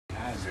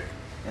drink.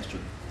 That's true.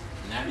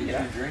 Now that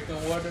you're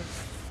drinking water,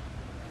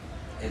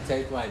 it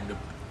tastes like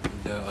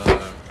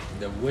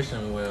the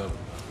wishing well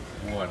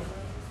water.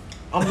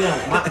 I'm being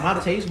honest, my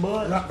taste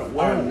buds Not the are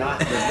world. not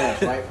the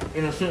best, right?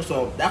 In a sense,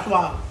 so that's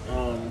why,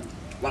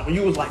 like when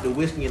you was like the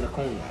whiskey and the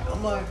cognac,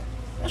 I'm like,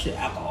 that shit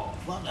alcohol.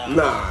 Fuck that.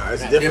 Nah,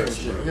 it's That different.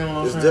 shit, you know what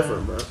I'm It's saying?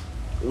 different, bro.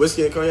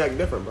 Whiskey and cognac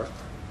different, bro.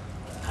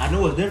 I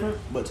know it's different,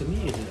 but to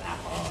me, it's just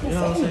alcohol. You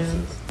know what I'm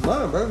saying?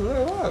 Nah, bro.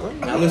 What?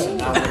 Now listen,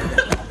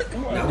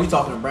 now we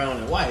talking brown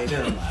and white.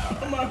 Then I'm like, all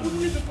right. I'm like, who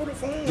needs to put a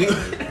phone?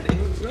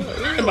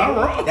 Am I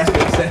wrong? That's the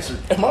accessory.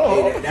 Am I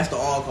wrong? That's the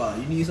all card.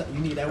 You need something.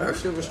 You need that That word.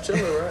 shit was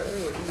chilling, right?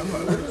 I'm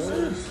like, what is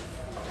this?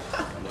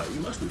 I'm like, you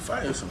must be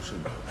fighting some shit.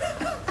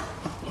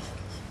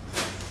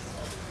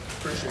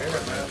 Appreciate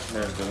it, man.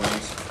 There's the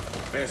wings.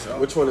 Thanks, y'all.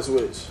 Which one is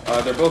which?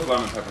 They're both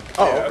lemon pepper.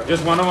 Oh, Yeah. okay.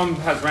 Just one of them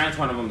has ranch,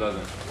 one of them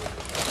doesn't.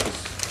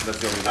 That's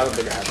the only I don't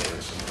think I have that.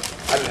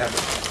 I didn't have it.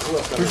 Who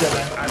else got Appreciate it?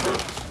 that. I do.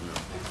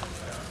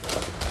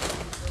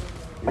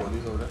 You want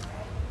these over there?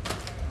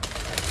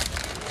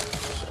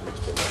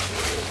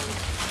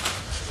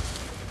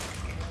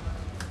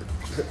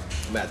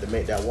 I'm about to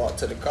make that walk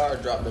to the car,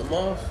 drop them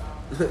off.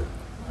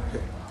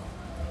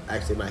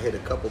 Actually, might hit a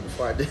couple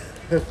before I did.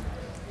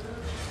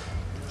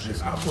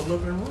 I'll pull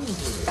up in rooms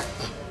with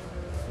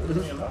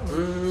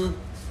it.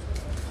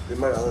 They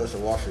might not let us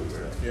wash it,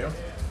 man. Yeah.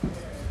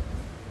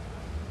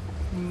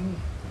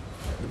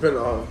 Depending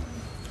on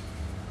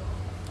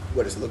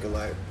what it's looking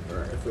like.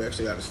 Or if we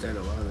actually got to stand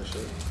in line and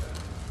shit.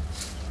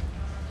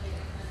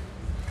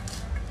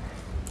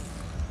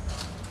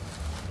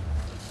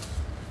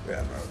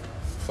 Yeah,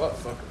 bro.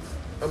 Fuck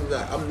it.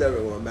 I'm never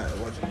going back to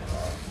watching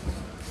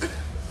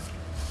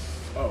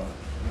Oh.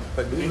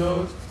 But do you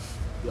know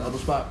The other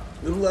spot.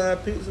 them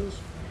lab pizzas?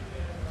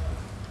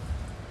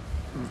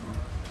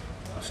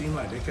 It seemed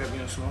like they kept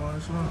getting smaller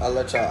and smaller. I'll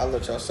let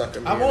y'all suck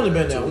at me. I've in only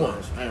been too there much.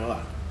 once. I ain't gonna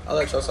lie. I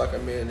let y'all suck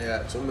at me in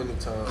there too many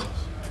times.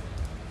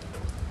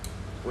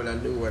 When I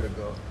knew where to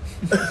go.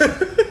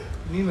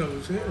 Nina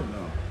was here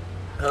now.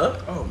 Huh?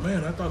 Oh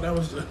man, I thought that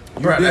was the.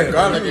 Bro, that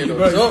garlic ain't no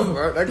Bro, joke,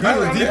 bro. That You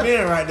garlic was deep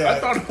in right there. I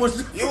thought it was.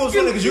 It was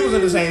funny because you was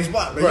in the same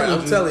spot, but Bro, you was I'm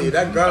just- telling you,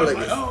 that garlic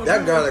is, Oh, that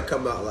no. garlic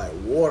come out like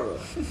water.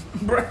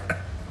 Bruh.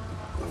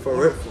 For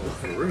real.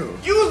 For real.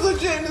 You was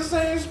legit in the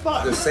same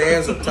spot. The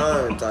sands of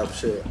time type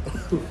shit.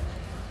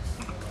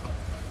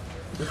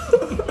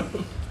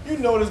 You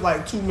noticed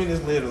like 2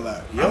 minutes later,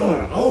 like,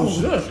 yo, Oh,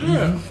 shit.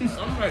 Yeah.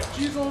 I'm like,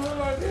 she's on her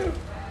like this.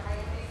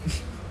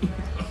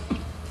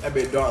 That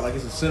bit dark like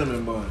it's a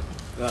cinnamon bun.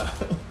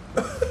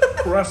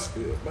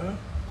 Crusted, man.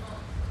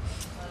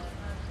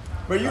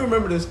 But you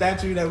remember the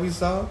statue that we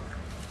saw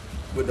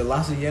with the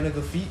La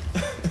Cienega feet?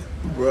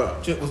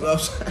 Bruh. Shit was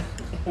upside.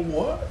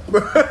 What?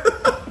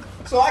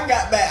 So I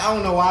got back. I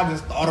don't know why I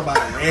just thought about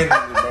it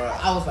randomly, bro.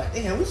 I was like,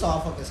 damn, we saw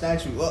a fucking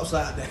statue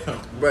upside down.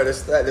 Bro,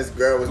 this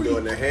girl was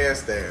doing the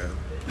handstand.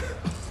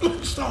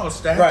 You saw a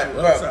statue Right,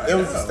 bro. upside It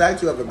was a down.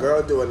 statue of a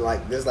girl doing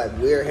like this like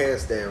weird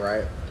handstand,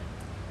 right?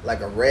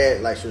 Like a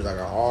red, like she was like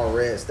an all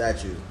red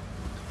statue.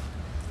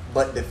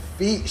 But the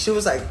feet, she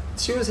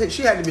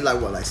had to be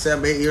like what, like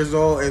 7, 8 years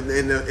old in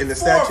the 4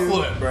 statue.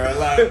 foot, bro.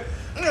 Like,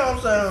 you know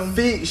what I'm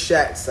saying? Feet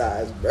Shaq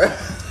size, bro.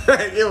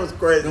 Like, it was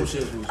crazy. Them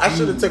shits was I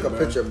should have huge, took a bro.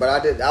 picture, but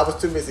I didn't. I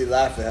was too busy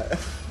laughing at.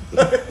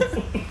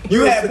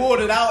 You had pulled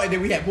it out and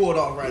then we had pulled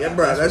off right Yeah, now.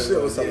 bro, That's that what shit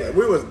it was something. yeah.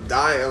 We was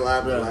dying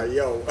laughing, Yeah. like,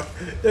 yo,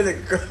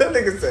 that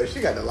nigga said she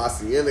got the La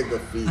Cienega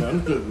feet.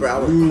 Them shits Bro, I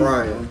was huge,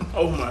 crying.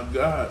 Oh my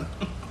god.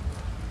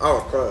 I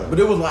was crying. But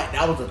it was like,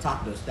 that was the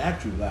top of the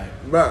statue. Like,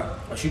 Bro,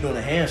 or she doing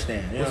a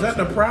handstand. You know Was what that I'm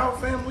the saying?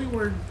 Proud Family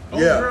where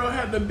old Yeah. girl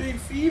had the big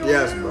feet on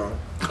yes, there? bro.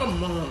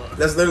 Come on.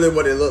 That's literally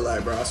what it looked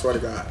like, bro. I swear to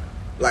God.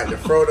 Like the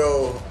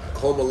Frodo,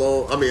 Home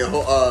Alone,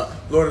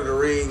 Lord of the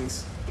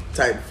Rings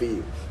type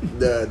feet.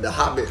 The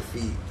Hobbit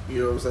feet.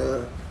 You know what I'm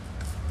saying?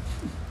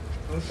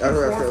 Was she That's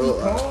what I 4 said, feet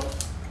look like. tall?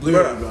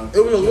 Literally, Bro,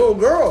 bro. it was a little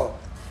girl.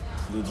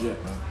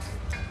 Legit, man.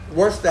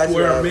 Worst statue I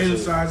Wear a ever men's seen.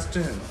 size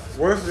 10.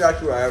 Worst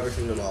statue I ever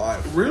seen in my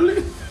life.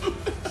 Really?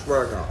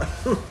 Swear to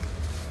God.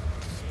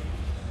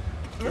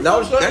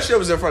 That shit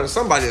was in front of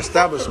somebody's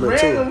establishment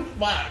too. Random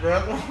spot, bro.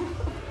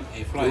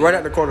 Hey, Fly, Right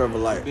at the corner of a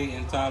you light.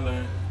 beating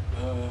Tyler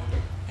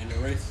in the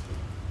race?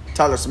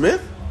 Tyler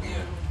Smith Yeah.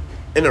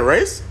 in the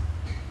race?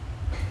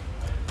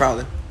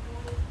 Probably.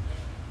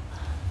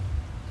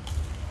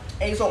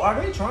 Hey, so are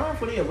they trying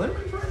for the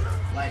Olympics right now?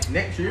 Like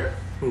next year?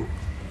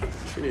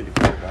 She need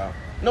to get it out.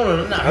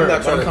 No, not I'm her. not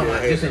but trying I'm to talking be a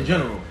about just hater. in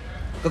general.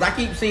 Because I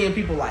keep seeing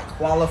people like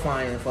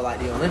qualifying for like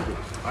the Olympics.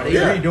 Are they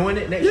Yeah. redoing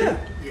it next year?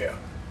 Yeah.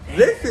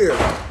 This year.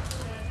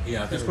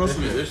 Yeah, I think It's supposed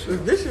to be this year.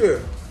 This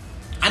year.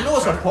 I know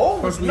it's a poll.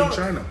 Supposed to be No, in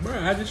China. Bro,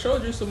 I just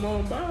showed you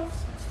Simone Biles.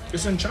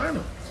 It's in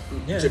China.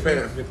 Yeah,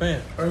 Japan.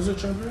 Japan. Or is it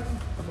China?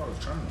 I thought it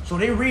was China. so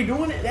they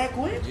redoing it that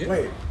quick? Yeah.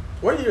 Wait,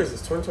 what year is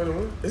this?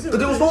 2021? Is it?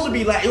 Because it was supposed to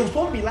be like it was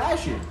supposed to be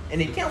last year, and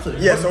they canceled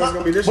it. Yeah, But so it's my-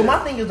 gonna be this But year. my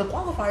thing is the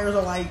qualifiers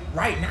are like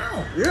right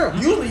now. Yeah.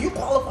 Usually you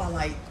qualify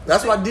like.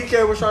 That's why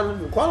DK was trying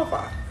to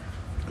qualify.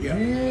 Yeah.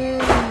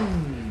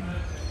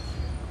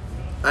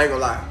 I ain't gonna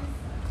lie.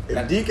 If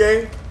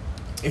DK,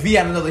 If he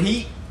had another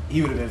heat,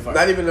 he would have been fine.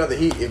 Not even another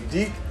heat.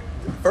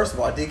 First of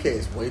all, DK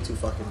is way too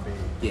fucking big.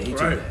 Yeah, he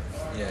took Right.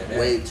 that. Yeah,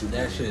 Way too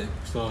that big. should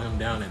slow him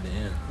down at the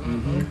end.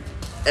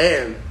 Mm-hmm.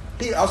 And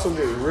he also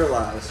didn't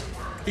realize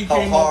He how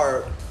came up-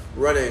 hard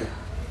running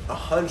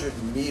 100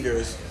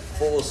 meters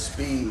full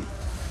speed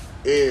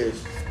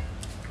is.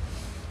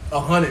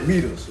 100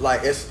 meters.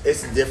 Like it's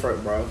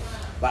different, bro.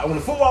 Like on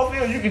the football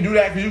field, you can do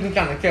that because you can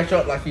kind of catch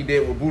up like he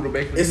did with Buda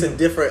Baker. It's a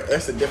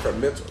different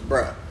mental,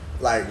 bruh.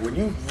 Like when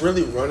you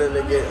really running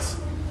against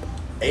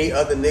 8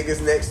 other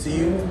niggas next to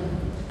you,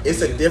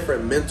 it's a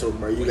different mental,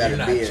 bro. You When gotta you're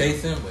not be in.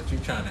 chasing, but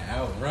you're trying to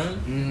outrun.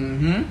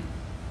 Mm-hmm.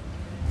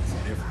 It's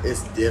different.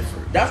 It's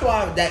different. That's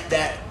why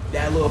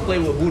that little play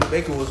with Buda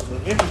Baker was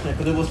interesting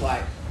because it was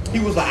like he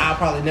was like, I'll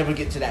probably never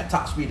get to that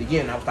top speed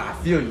again. I was like, I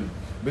feel you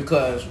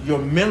because your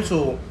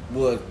mental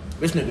was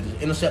this nigga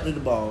just intercepted the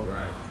ball,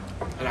 Right.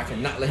 and I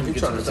cannot let him You get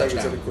to trying the to take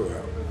it to touchdown. the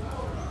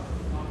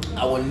crib.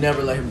 I will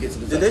never let him get to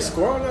the Did they touchdown.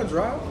 score on that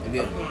drive? And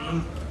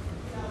then,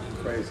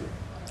 Crazy.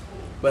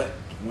 but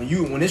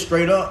when it's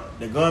straight up,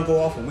 the gun go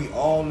off and we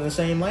all in the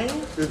same lane.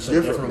 It's a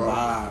different, different bro.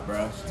 vibe,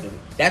 bro.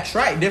 That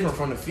track different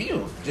from the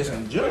field, just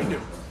in general.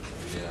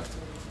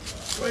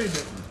 Yeah. Way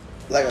different.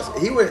 Like I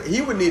said, he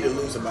would need to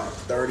lose about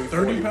 30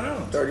 30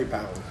 pounds. 30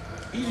 pounds.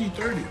 Easy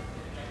 30.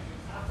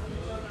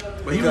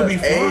 But he Because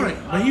would be A-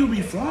 flying. But he would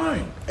be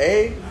flying.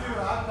 A,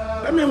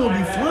 That man would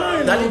be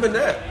flying. not though. even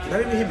that. Not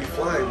even he'd be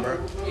flying, bro.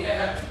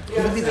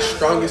 He would be the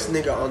strongest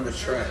nigga on the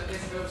track.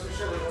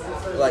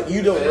 Like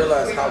you don't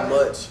realize how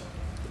much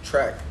the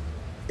track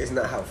is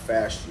not how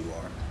fast you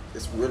are.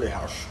 It's really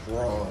how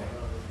strong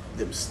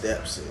them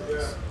steps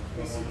is.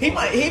 He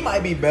might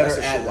be better That's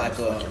the at shit like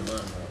that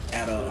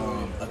fucking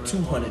learn, a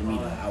 200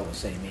 meter. I would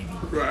say maybe.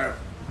 Right.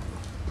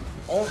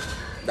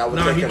 That would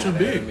Nah, take he him. too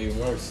That'd big. be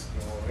worse.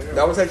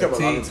 That would take him a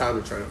long Fatigue.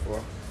 time to train for.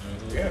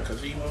 Yeah,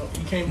 because he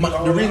can't be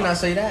all The reason I out.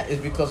 say that is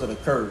because of the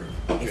curve.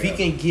 If he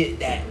can get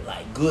that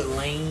like good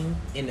lane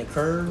in the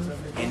curve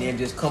and then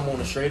just come on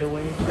the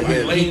straightaway,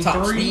 Again, like, lane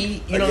top 3,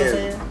 speed, you know what I'm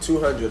saying? Again,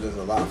 200 is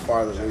a lot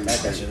farther than you That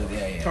think. shit is,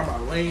 yeah. Talking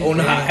about lane. Oh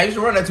no, three. I used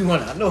to run that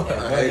 200. I know.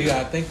 Well, you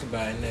gotta think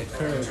about it, in that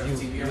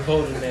curve, you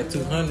holding that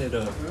 200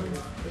 up,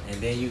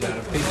 and then you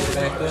gotta pick it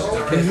back up.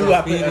 And catch You your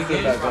got to feet put that shit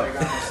again.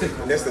 back up.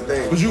 And that's the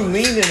thing. Cause you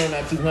leaning on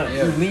that 200.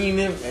 Yeah. You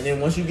leaning, and then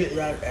once you get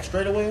that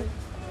straightaway,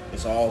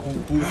 it's all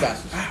who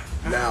fastest.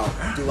 Now,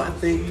 do I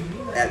think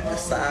at the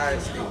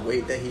size and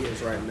weight that he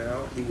is right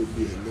now, he would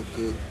be a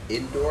good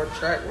indoor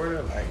track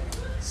runner, like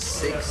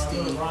 60?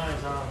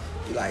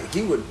 Like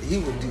he would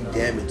do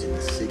damage in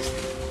the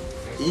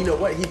 60. You know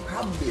what? He'd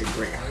probably be a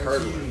great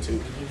hurdler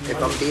too.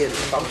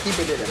 If I'm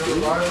keeping it a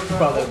beat,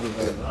 Probably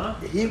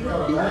better. he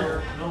would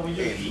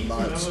be a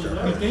monster.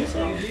 You think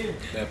so?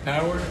 That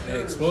power, that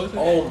explosion.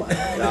 Oh my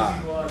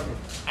god,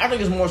 I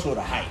think it's more so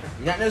the height,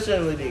 not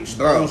necessarily the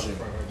bro, explosion.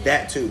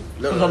 that too.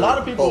 No, Because a lot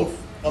of people,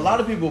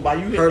 both. by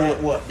you hit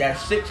Hurdle. that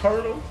 6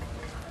 hurdle,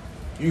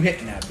 you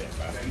hitting that bit,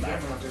 bro.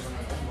 Like,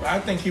 I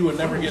think he would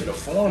never get the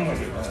form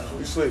of it. Though.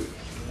 You sleep.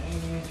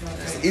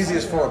 It's the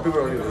easiest form.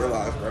 People don't even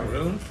realize, bro.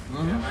 Really?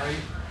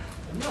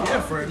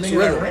 Yeah, for a nigga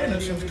rhythm. that ran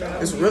that shit's kind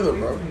of. It's rhythm,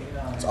 bro.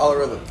 It's all a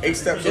rhythm. 8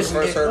 steps to the it's,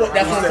 first hurdle.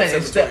 that's what I'm 2 saying.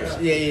 It's in between.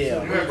 steps.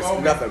 Yeah.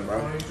 It's nothing,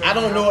 bro. I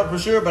don't know it for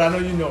sure, but I know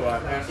you know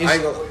it. It's, I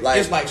ain't gonna- like-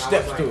 it's like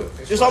steps to it.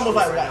 It's almost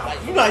like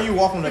you know how you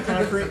walk on the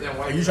concrete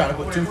and you try to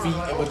put 2 feet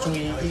in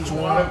between each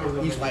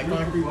one, each like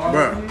concrete.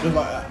 Bruh. Just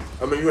like that.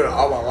 I mean, you in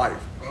all my life.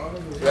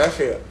 That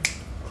shit,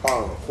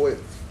 quick.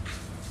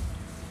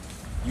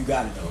 You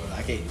got it though.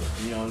 I can't do it.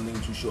 You know,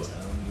 I'm too short.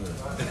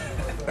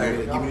 I'm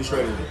good. Give me the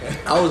straight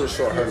with I was a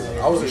short hurdler.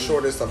 I was the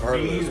shortest of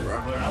hurdlers,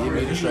 bro. Give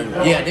me the straight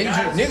with Yeah,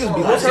 niggas be like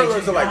Most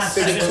hurdlers 6'2". are like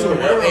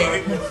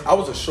 6'2", bro. I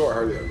was a short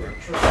hurdler, bro.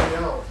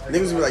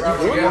 Niggas be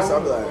like, you doing this?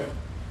 I'll be like,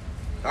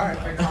 all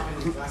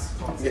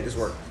right. Get this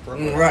work.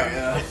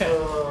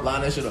 Right.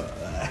 Line that shit up.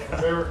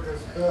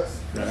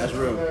 No, that's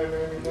real.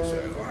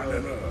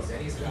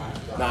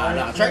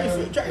 Nah. Track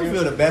and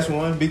field the best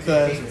one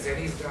because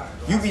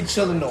you be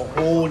chilling the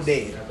whole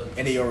day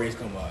and then your race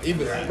come out. You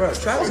be like, Bro,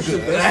 track is the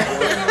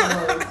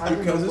best one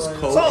because it's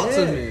cold. Talk to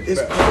air. me,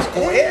 It's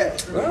cold air,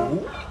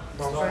 bro.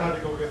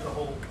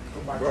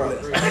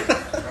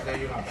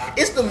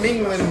 it's the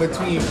mingling in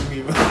between for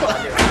me, bro.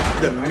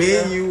 The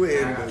menu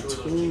in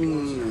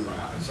between.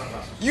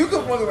 You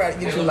can fuck around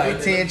and get you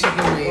like 10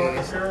 chicken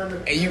wings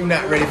and you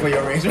not ready for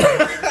your race. You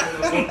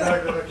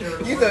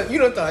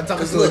done start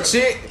talking to a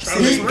chick.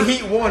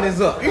 Heat 1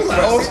 is up. You like,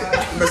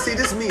 oh, But see,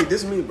 this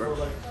me,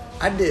 bro.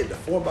 I did the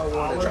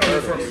 4x1 and the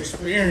hurdles.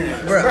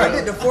 Experience. Bro, I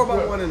did the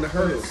 4x1 and the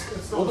hurdles.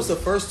 What was the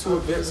first 2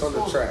 events on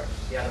the track?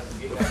 The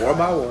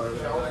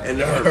 4x1 and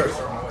the hurdles.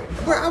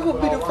 Bro, I will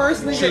be the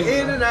first nigga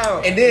in and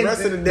out. and then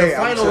rest of the day,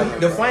 I'm chilling,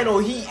 the bro. final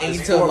heat ain't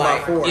It's till 4x4,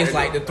 like it's ain't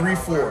like it? the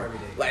 3-4.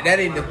 Like that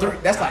ain't the 3.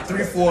 That's like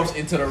 3/4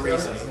 into the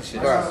races and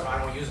shit. Bro,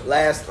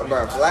 last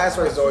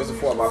race is always a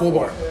 4x4.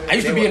 4 I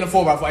used to be in the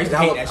 4x4. I used to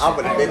hate that shit. I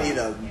would have been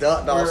either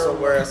ducked off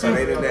somewhere, so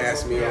they didn't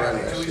ask me to run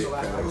that shit.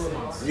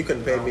 'Cause you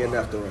couldn't pay me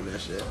enough to run that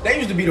shit. They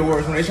used to be the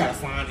worst when they try to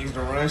find these to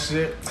run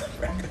shit.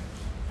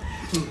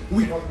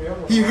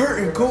 He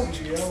hurting,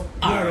 coach.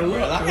 Gotta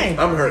look. I ain't.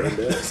 I'm hurting,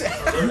 man.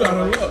 You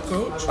gotta look,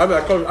 coach. I'm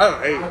like, coach, I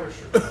don't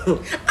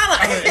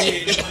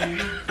ate.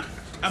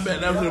 I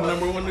bet that was the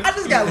number one. I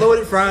just got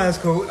loaded fries,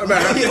 coach. Bro,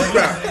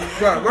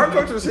 my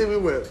coach would see me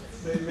with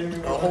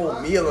a whole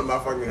meal in my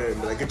fucking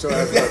hand. Like, get your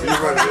ass up. You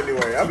run it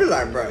anyway. I'd be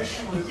like, bro.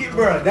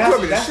 Bro,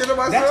 want me to shit on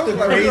myself? that's the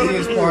Like,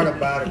 craziest part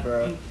about it,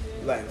 bro.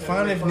 Like,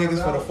 finding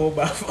niggas for the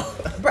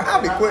 4x4. Bro,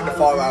 I'll be quick to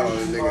fall out on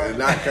this nigga and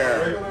not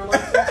care.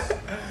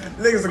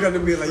 Niggas are gonna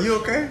be like, you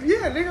okay?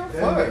 Yeah, nigga, I'm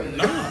fine.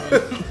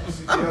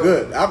 I'm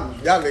good.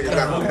 Y'all niggas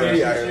not gonna have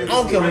me out I here.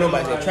 don't care what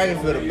nobody says. Track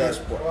and field the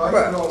best sport.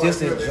 Bro,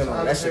 Just in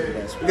general, that shit the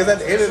best sport. because at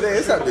the end of the day,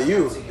 it's up to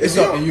you. It's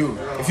up to you.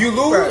 If you lose,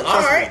 Bro, all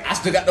trust right. I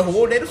still got the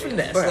whole day to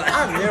finesse. But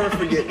I'll never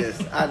forget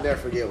this. I'll never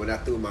forget when I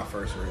threw my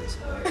first race.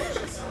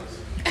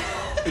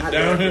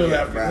 Downhill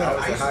I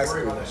was in high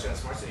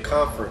after. school.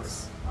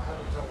 Conference.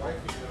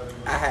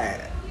 I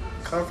had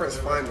conference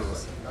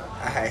finals.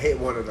 I had hit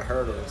one of the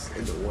hurdles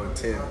in the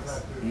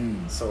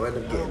 110s. So I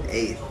ended up getting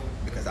 8th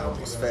because I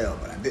almost fell,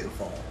 but I didn't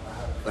fall.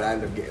 But I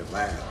ended up getting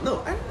last. No,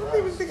 I don't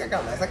even think I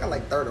got last. I got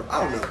like 3rd.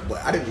 I don't know,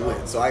 but I didn't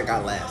win, so I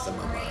got last in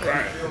my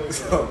mind.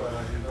 So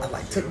I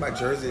like took my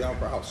jersey off,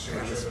 bro. I was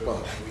trying to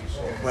spun.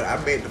 But I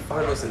made the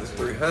finals in the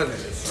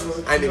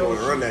 300s. I didn't even want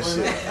to run that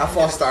shit. I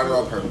false started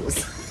on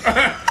purpose.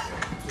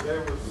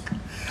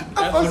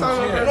 I false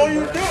started on purpose. No,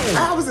 you didn't.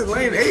 I was in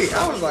lane 8.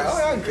 I was like, oh,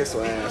 I can get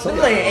some ass. Some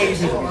lane 8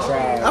 should be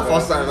tried. I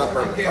false started on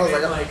purpose. I was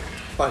like,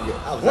 fuck it.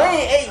 I was like,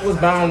 Lane 8 was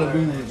bound to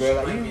lose, bro.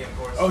 Like,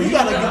 you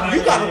gotta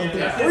go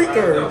through 3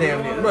 curves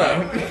damn near,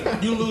 bro.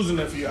 You losing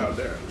if you out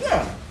there.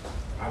 Yeah.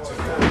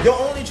 Your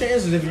only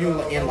chance is if you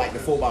in like the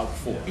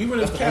 4x4. Even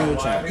if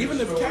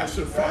cats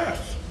are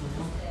fast,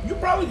 you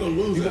probably gonna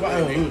lose. You that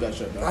probably thing. gonna lose that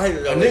shit, bro. I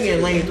hated A that nigga race.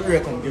 in lane 3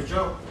 will come get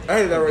you. I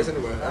hated that race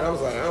anyway. And I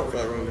was like, I don't feel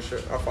like running this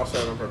shit. I false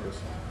started on purpose.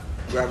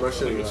 Grab my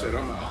shit. Nigga said,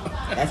 I'm out.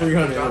 That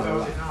 300 is a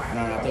lot.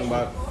 Nah, I think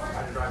about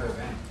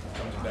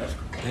it.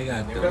 They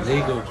got the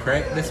legal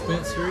crack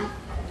dispensary.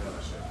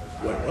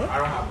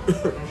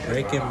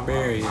 Breaking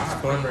Berry,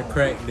 former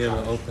crack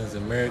dealer, opens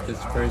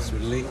America's first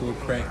legal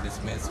crack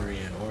dispensary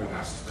in Oregon.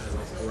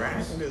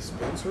 Crack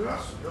dispensary?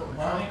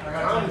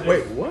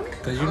 Wait, what?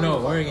 Cause you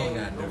know Oregon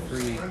got the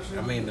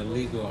the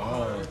legal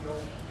all drugs.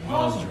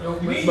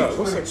 But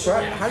what's a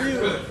crack? How do you?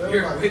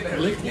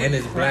 And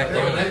it's black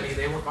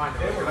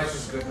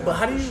owned. But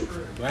how do you?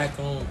 Black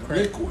owned crack.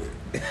 Liquid.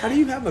 How do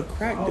you have a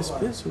crack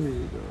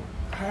dispensary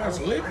though? Has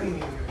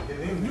liquid.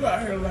 You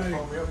out here like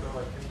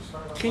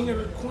queen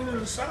of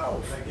the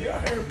South. You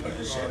out here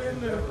putting shit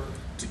in the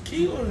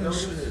tequila and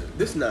shit.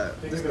 This not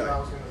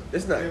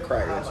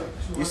crack.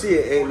 You see,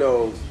 it ain't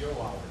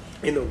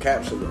no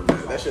caption on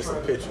that. That's just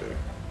a picture.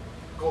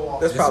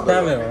 That's It's probably.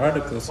 probably an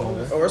article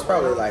somewhere. Or it's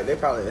probably like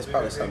it's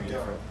probably something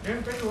different.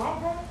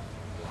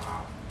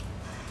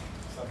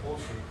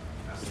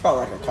 It's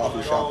probably like a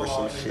coffee shop or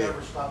some shit.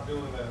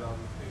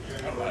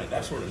 I'm like,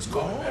 that's what it's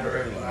called.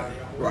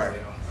 Right.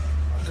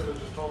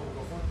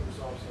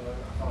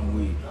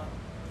 Weed.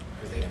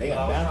 They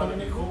got a bathroom in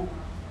there?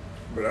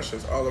 But that's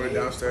just all the way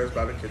downstairs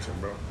by the kitchen,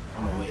 bro.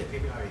 I'm gonna wait.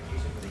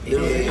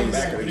 Literally in the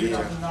back of the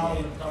kitchen.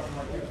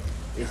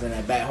 It's in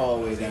that back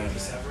hallway down there.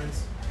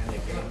 I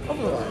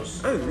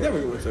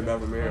never went to the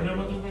bathroom here.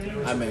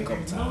 I've been a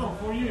couple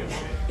times.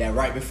 Yeah,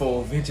 right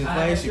before Vince's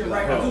place, you be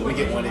like, hold on, let me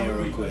get one in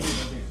real quick.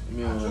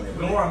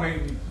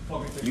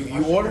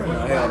 You order? No,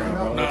 hell no,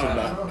 bro. What's it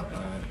about?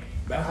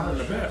 Bathroom in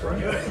the back,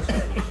 right?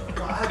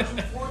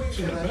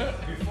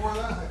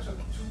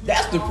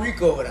 That's the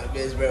pre-COVID, I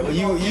guess, bro. When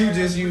you used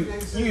to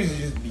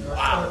just be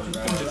wild,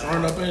 bro. Just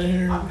run up in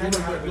here, get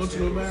up, go to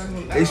the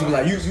bathroom. They should be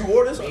like, you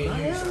order something?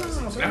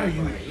 Now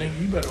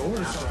you better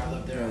order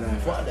something. Nah,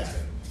 fuck that.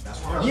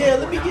 Yeah,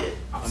 let me get.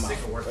 I'm out.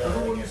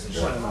 Bro.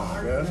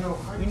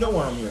 You know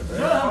why I'm here, bro.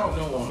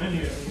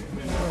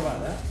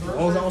 As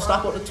long as I don't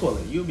stop at the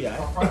toilet, you'll be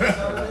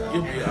alright.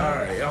 You'll be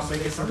alright. Y'all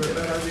make it something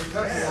better.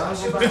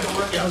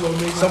 Y'all gonna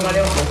make Somebody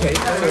else gonna pay.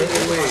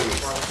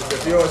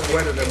 If yours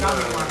wetter than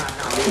mine.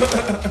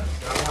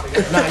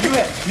 Nah,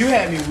 you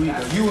had me weak.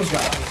 Though. You was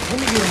like, let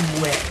me get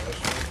him wet.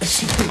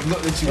 She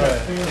looked at you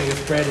like, Nigga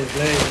spread his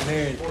legs and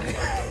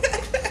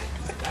everything.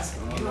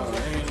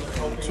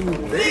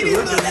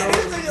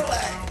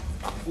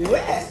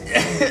 wet.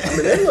 I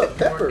mean, they look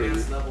peppery.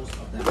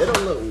 They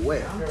don't look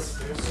wet.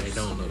 They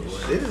don't look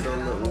well. They just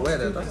don't look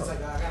wet at all.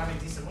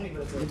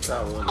 You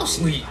try one. I'll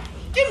sleep.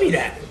 Give me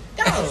that.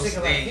 Y'all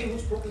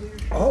sleep.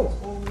 Oh.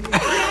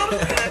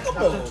 Come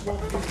on.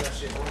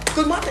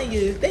 Cause my thing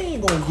is, they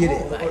ain't gonna get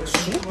it like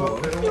super.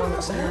 You know what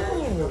I'm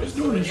saying? Let's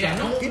do this,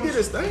 y'all. He did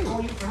his thing.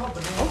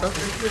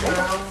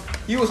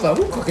 You was like,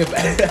 who cooking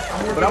back?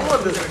 But I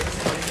wanted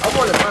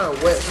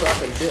mine wet so I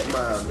can dip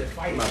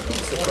my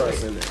pizza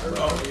crust in it.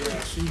 Bro.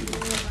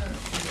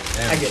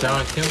 Damn,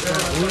 Sean Kemp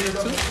got weed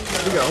too?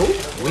 You got who?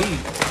 Weed.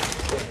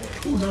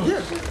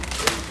 Yeah.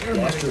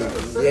 That's true.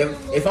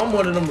 Yeah, if I'm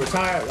one of them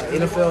retired, like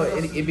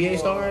NFL, NBA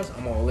stars,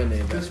 I'm all in the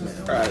investment.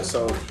 Alright,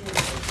 so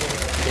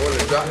want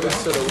to drop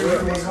this to the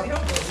wood.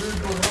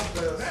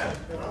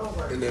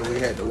 And then we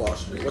had to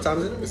wash it. What time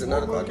is it? Is it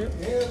 9 o'clock yet?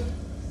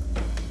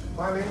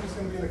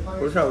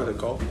 What time is it,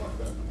 Cole?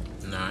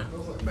 9.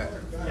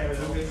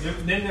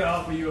 Then they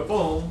offer you a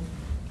phone,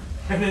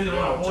 and then they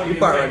want to We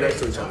park right next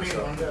to each other.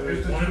 So.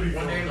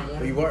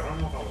 Where you work?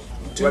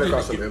 Right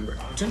across from Ember.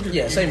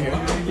 Yeah, same here.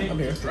 I'm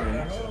here.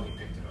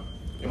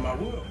 In my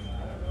wood.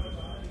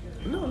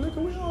 No, nigga,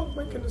 we all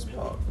making this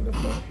park.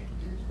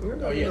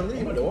 Oh yeah, I'm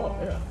about to walk.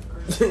 Yeah.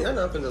 You're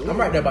not finna leave. I'm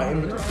right there by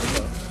Ember.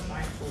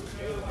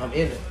 I'm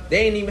in it.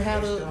 They ain't even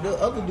have the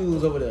other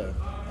dudes over there.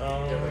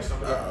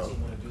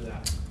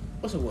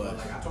 What's it was?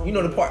 You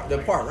know the park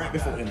right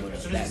before Ember,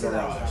 that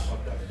garage.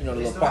 You know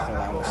the little parking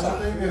lot on the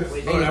side. They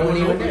wasn't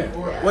even there.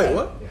 Wait,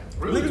 what?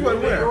 Niggas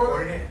wasn't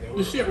where?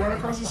 The shit right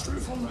across the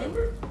street from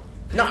Ember.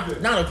 Not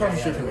across the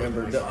street from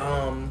Ember. The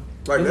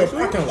Right the next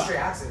little to it?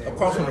 parking lot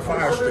across from the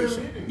fire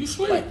station. You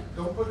sleep. Like,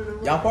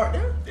 y'all park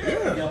there?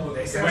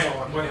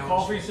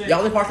 Y'all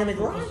only park in the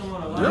garage?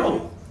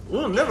 No.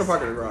 We'll never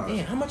park in the garage.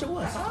 Man, how much it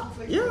was?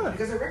 Yeah.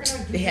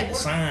 They had the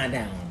sign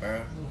down,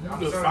 bro.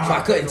 So I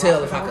couldn't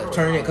tell if I could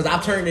turn it, because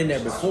I've turned in there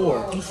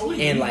before,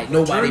 and like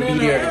nobody be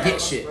there to get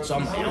shit. So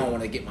I'm like, I don't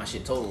want to get my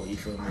shit told. You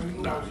feel me?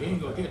 Nah, he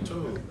ain't gonna get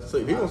to it. So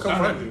he gonna come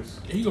find you.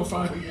 He gonna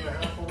find you.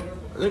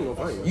 They ain't gonna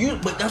find you.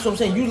 But that's what I'm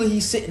saying. Usually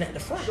he's sitting at the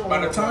front. By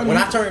the time When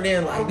you- I turned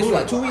in, like this was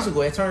like 2 weeks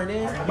ago, I turned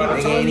in. By the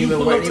They time ain't you even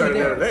pull wasn't up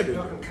even to there. They did.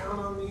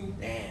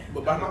 Damn,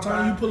 But by the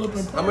time you pull up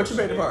in How much you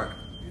paid to park?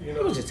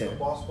 it was just 10.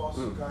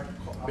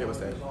 Be a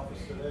mistake.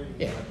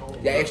 Yeah,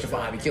 that extra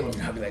 5 be killing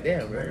me. I'd be like,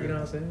 damn, bro. You know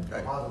what I'm saying?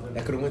 Right.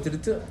 That could have went to the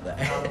tip.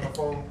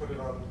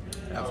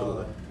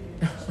 Absolutely.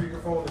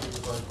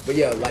 But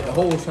yeah, like the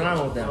whole sign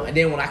was down, and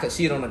then when I could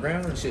see it on the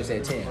ground, it should have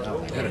said 10. I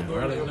was like, Got a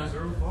garlic nut?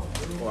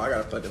 Well, I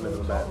gotta put them in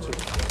the back too.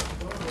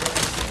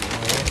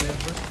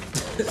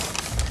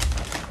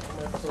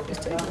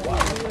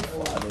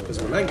 Because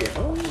when I get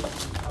home,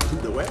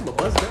 the way I'ma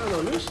bust down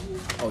on this shit.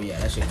 oh yeah,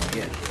 that shit gonna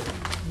get it.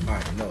 All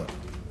right, know it.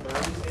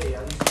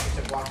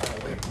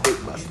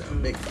 Big bust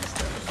down, big bust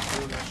down.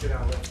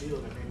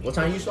 What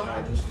time you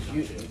start?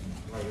 You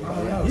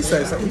He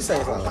says it's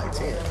not like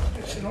 10.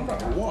 shit, I'm about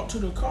to walk to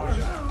the car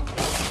now.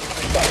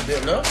 about to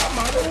build up? I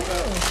might as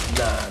well.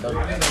 Nah, don't do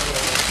that.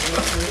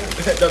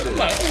 Don't do I'm that.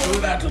 like, oh, we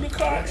got to the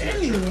car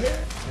anyway.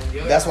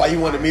 That's why you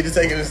wanted me to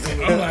take it instead.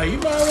 I'm like, you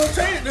might as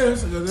well take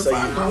this. Because So if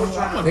I you- go, I'm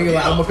Nigga,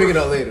 like, I'm gonna pick it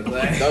up later.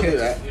 Like, Don't do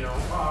that.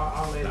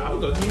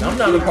 I'm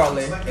down to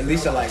parlay. At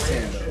least I like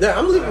 10 though. Yeah,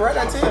 I'm leaving right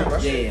at 10, bro.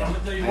 Yeah. I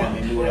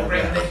mean, move it up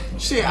there.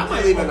 Shit, I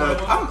might leave at 9.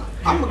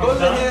 I'm gonna go to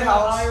the head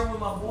house,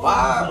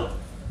 5,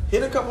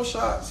 hit a couple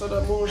shots of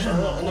the moonshine,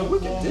 and then we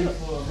can dip.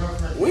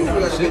 We ain't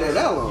even gonna be there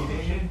that long.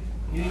 Ain't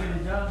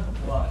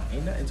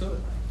nothing to it.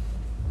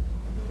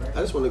 I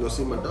just want to go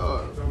see my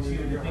dog.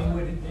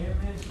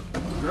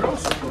 girls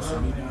supposed to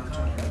be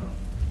downtown.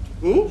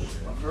 Hmm?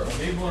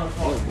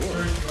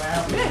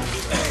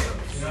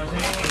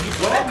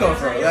 Where that come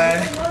from?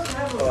 Like,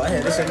 oh, I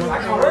had this in my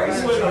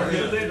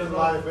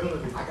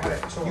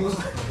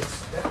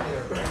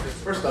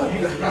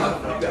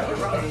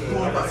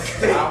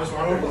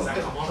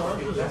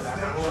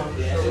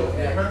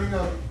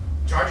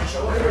Charging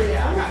shoulder?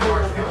 Yeah, I got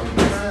charged now.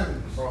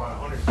 For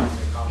 100.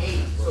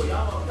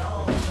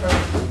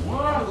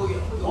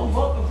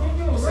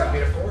 Set me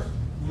to 4.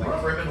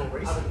 Like criminal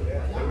racing. They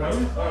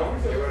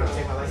were gonna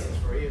take my license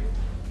for a year.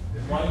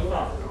 Why you I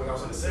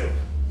was on the suit.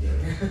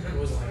 It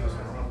wasn't like I was on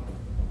the run.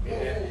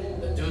 Yeah,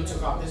 the dude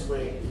took off this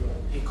way.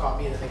 He caught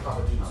me and then they caught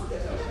the dude too.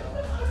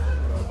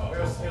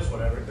 It was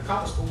whatever. The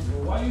cop was cool.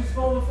 Why you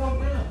slowing the fuck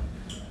down?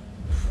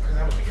 Because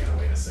I was getting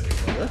away in the city.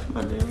 That's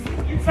my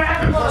damn. You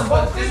fat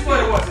motherfucker. This is what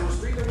it was. It was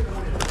 3:30 in the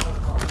morning.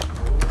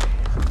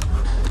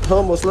 I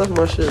almost left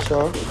my shit,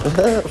 y'all.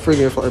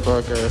 Freaking Flight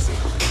Podcast.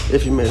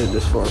 If you made it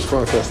this far,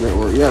 Podcast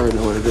Network, you already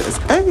know what it is.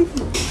 Hey!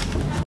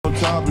 On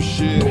top of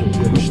shit,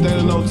 we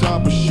standing on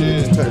top of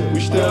shit. We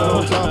standing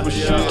on top of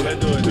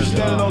shit. We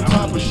standing on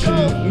top of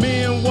shit.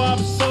 Me and Wop,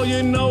 so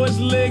you know it's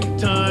lick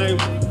time.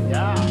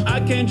 I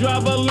can't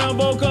drive a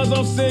Lambo cause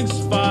I'm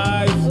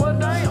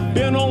 6'5".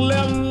 Been on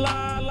 11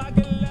 line like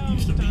 11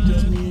 Used to be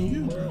just me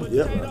and you.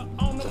 Yep.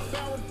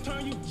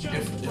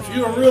 If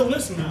you're a real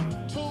listener,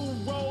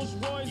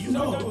 you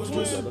know it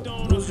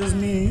was just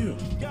me and you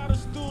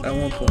at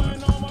one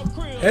point.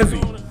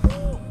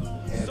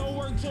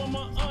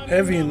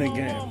 Heavy in the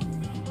game.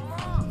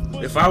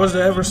 If I was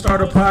to ever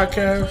start a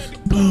podcast,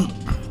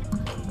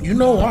 you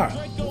know why.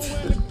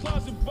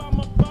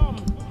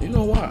 You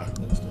know why.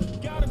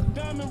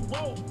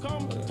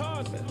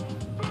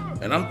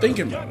 And I'm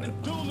thinking about it.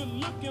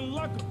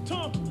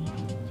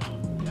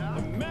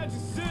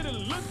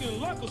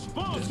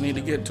 Just need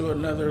to get to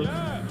another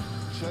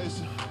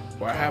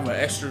where I have an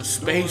extra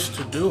space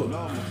to do it.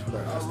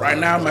 Right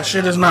now, my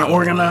shit is not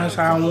organized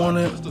how I want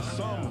it.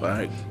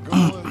 Like,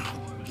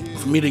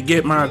 for me to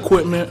get my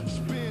equipment,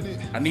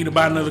 I need to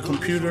buy another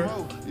computer.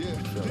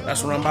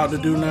 That's what I'm about to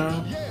do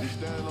now.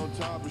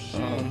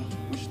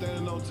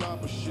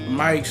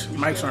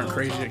 Mics aren't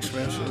crazy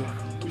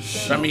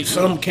expensive. I mean,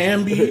 some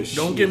can be,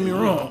 don't get me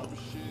wrong.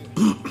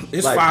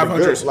 It's Like the $500,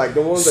 good- like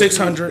the ones that you-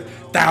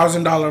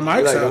 $600,000 mics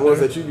Like the out ones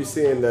there. that you be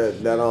seeing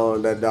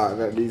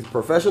that these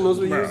professionals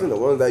be Bro. using, the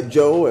ones that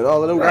Joe and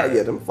all of them got, Right.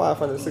 yeah, them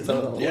 $500,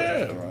 $600.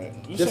 Yeah, right.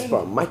 Just for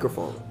a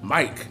microphone.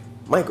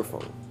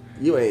 Microphone.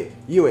 You ain't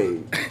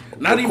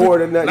Not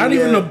recorded even, nothing not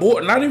even yet. a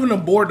board, not even a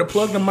board to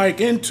plug the mic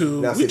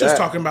into. Now, We see just that-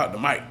 talking about the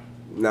mic.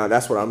 Now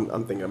that's what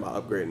I'm thinking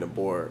about upgrading the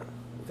board.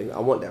 I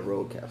want that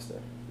Rodecaster.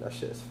 That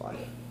shit's fire.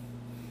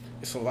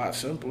 It's a lot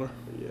simpler.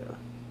 Yeah.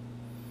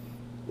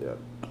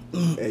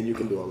 And you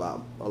can do a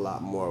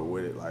lot more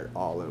with it, like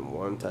all in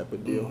one type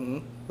of deal. Mm-hmm.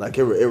 Like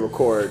it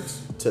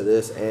records to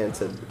this and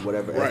to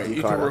whatever Right, SD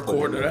you card can I put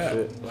record in to that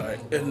that. shit.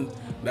 Like, and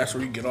that's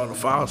where you get all the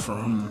files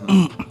from.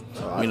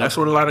 So I mean, that's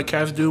what a lot of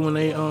cats do when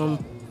they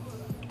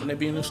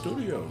be in the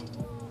studio.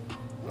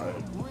 Like,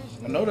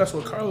 I know that's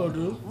what Carlo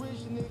do.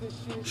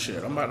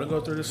 Shit, I'm about to go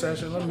through the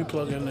session. Let me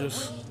plug in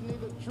this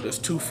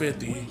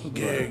 250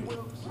 gig.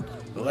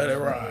 Let it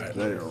ride.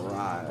 Let it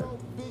ride.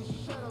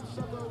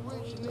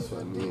 That's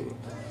what I mean.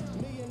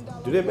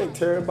 Do they make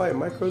terabyte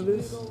micro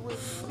discs?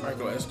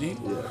 Micro SD?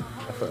 Yeah,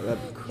 I thought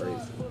that'd be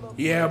crazy.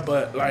 Yeah,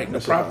 but like the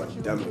That shit problem.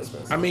 like dumb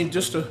expensive. I mean,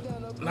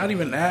 not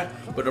even that,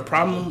 but the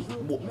problem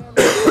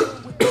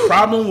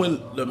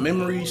when the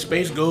memory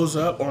space goes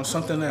up on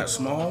something that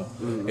small,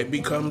 it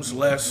becomes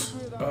less.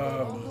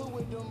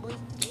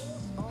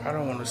 I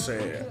don't want to say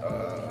it.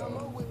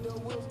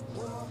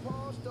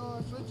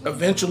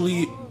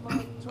 Eventually,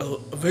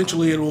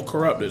 it will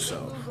corrupt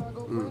itself.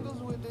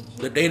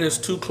 The data is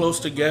too close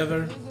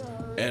together,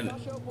 and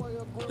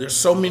there's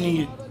so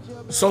many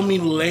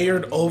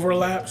layered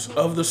overlaps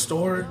of the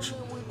storage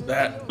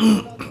that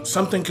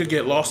something could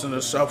get lost in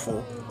the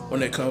shuffle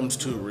when it comes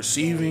to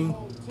receiving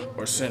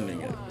or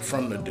sending it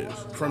from the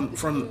disk, from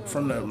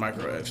the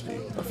micro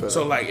SD.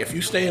 So like if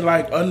you stay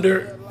like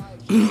under,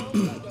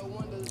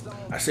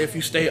 I say if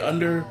you stay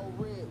under,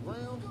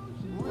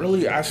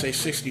 really I say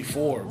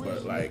 64,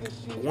 but like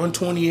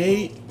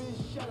 128,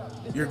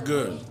 you're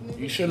good.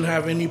 You shouldn't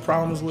have any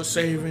problems with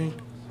saving.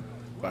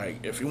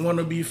 Like if you want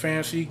to be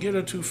fancy, get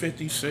a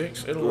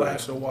 256. It'll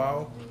last a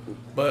while.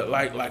 But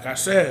like I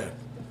said,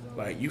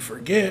 like you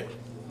forget,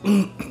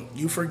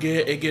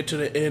 it get to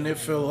the end, it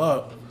fill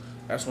up.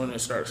 That's when it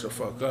starts to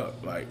fuck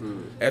up. Like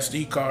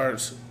SD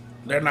cards,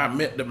 they're not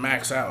meant to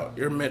max out.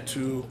 You're meant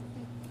to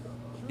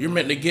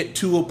get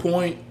to a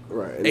point.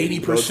 Right. and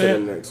 80%. go to the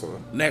next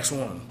one. Next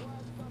one.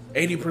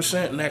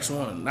 80% next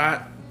one.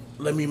 Not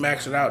let me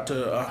max it out to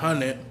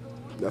 100.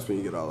 That's when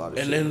you get a lot of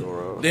And shit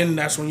going on. then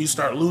that's when you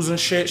start losing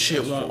shit.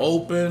 Shit won't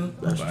open.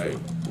 That's like, true.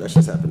 That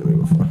shit's happened to me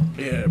before.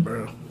 Yeah,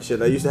 bro. Shit,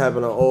 that used to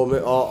happen on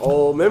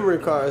old memory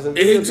cards and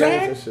video games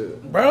and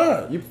shit.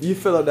 Bruh. You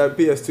fill up that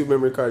PS2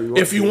 memory card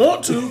If you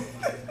want to.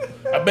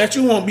 I bet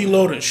you won't be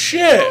loading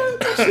shit.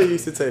 That shit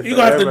used to take You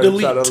got to forever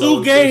delete try to 2 load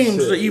some games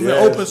shit. to even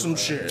Yes. open some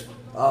shit.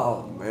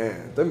 Oh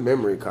man, the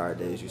memory card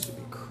days used to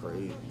be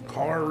crazy.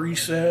 Hard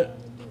reset.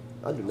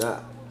 I do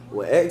not.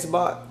 With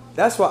Xbox,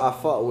 that's why I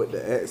fought with the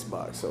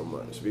Xbox so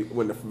much.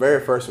 When the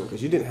very first one,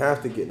 because you didn't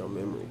have to get no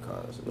memory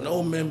cards. Bro.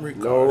 No memory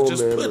cards. No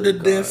Just put memory the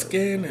disc cards.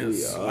 in and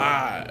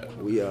slide.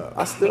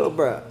 I still,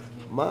 bruh,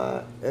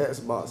 my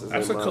Xbox is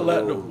That's in a my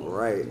collectible. room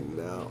right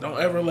now. Don't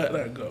ever let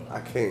that go.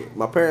 I can't.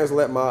 My parents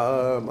let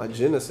my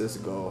Genesis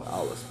go. I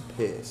was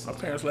pissed. My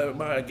parents let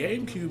my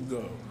GameCube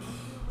go.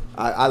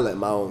 I let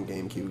my own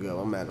GameCube go.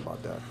 I'm mad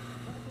about that.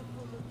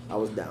 I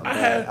was down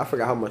bad. I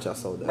forgot how much I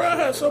sold that. Bro, I shit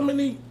had for. so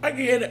many. I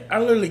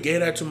literally gave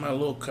that to my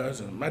little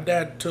cousin. My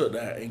dad took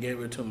that and gave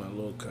it to my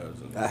little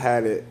cousin. I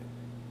had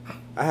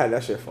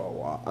that shit for a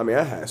while. I mean,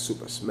 I had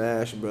Super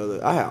Smash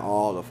Brothers. I had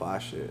all the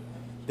 5 shit.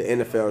 The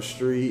NFL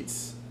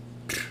Streets.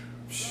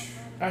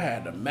 I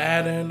had the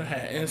Madden. I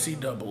had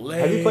NCAA.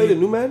 Have you played the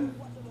new Madden?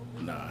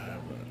 Nah, I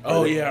haven't.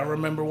 Oh yeah, I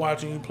remember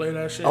watching you play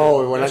that shit.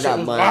 Oh, when That I shit got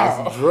was my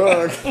wild. ass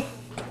drugged.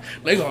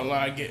 They gonna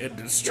lie getting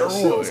That shit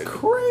was destroyed.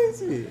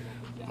 crazy.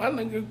 My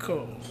nigga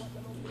cool.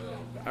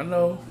 I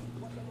know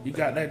you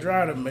got that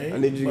drive to make. I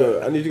need you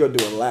to go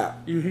do a lap.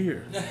 You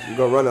here? You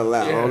go run a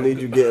lap. I don't Yeah.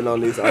 need you getting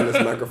on this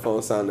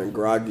microphone sounding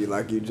groggy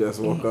like you just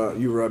woke up.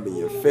 You rubbing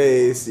your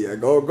face. Yeah,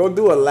 go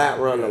do a lap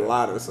run a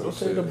lot or some Go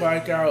shit. take the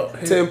bike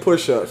out. 10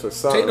 push-ups or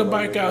something. Take the my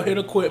bike nigga. out. Hit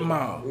a quick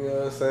mile. You know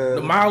what I'm saying?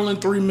 The mile in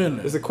 3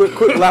 minutes. It's a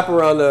quick lap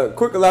around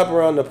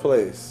the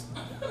place.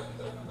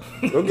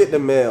 Go get the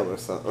mail or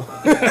something.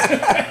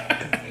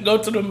 Go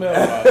to the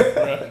mailbox,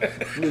 bro.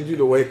 I need you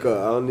to wake up.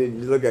 I don't need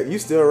you to look at you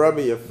still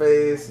rubbing your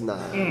face. Nah.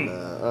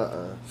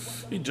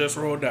 He just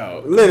rolled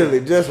out.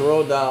 Literally just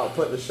rolled out,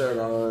 put the shirt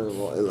on,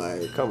 and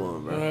like, come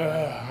on,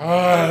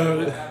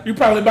 bro. You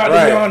probably about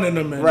to yawn in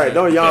a minute. Right,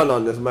 don't yawn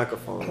on this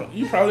microphone.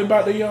 You probably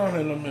about to yawn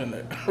in a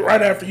minute.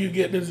 Right after you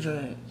get this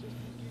drink.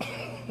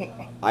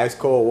 Ice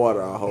cold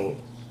water, I hope.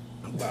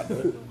 About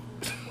to.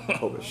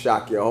 Hope it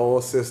shock your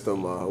whole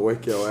system,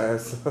 wake your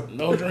ass up.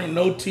 No drink,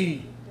 no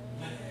tea.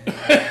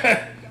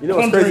 You know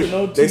what's Don't crazy? drink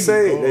no They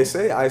tea,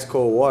 say ice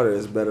cold water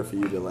is better for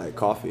you than like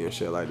coffee and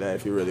shit like that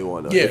if you really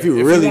want to. Yeah, if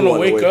you really wanna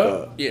want to wake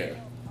up. yeah.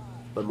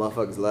 But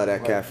motherfuckers love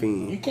that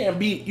caffeine. You can't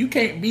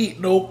beat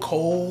no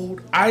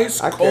cold,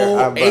 ice I cold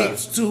can't- I- bruh.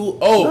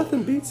 H2O.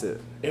 Nothing beats it.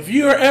 If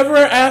you're ever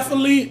an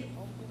athlete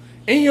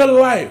in your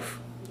life,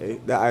 Hey,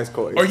 that ice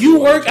cold. or you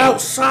work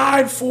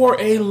outside for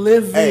a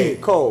living, Hey,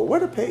 Cole, where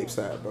the papes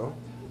at, bro?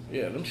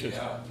 yeah, them shits.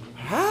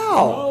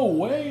 How? No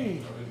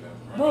way,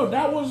 bro.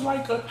 That was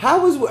like a How?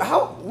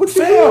 What the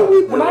fail. hell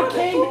we When I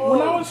doing?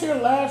 when I was here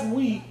last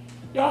week,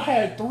 y'all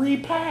had 3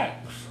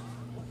 packs.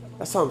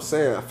 That's what I'm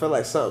saying. I feel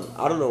like something.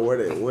 I don't know where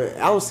they went.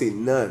 I don't see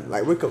none.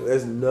 Like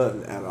there's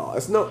none at all.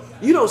 It's no.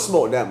 You don't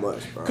smoke that much,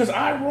 bro. Cause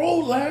I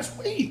rolled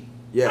last week.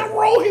 Yeah. I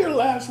rolled here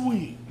last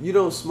week. You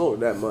don't smoke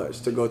that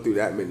much to go through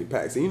that many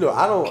packs. And you know,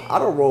 I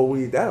don't roll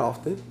weed that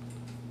often.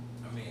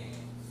 I mean,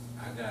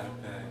 I got a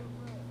pack.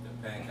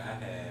 The pack I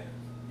had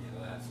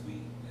last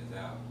week is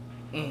out.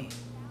 Like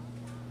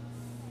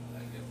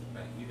if the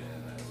pack you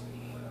had last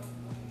week was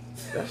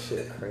out. That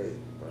shit crazy,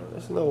 bro.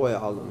 There's no way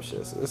all them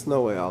shits. There's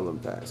no way all them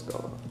packs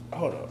go.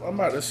 Hold up, I'm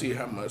about to see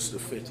how much the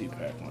 50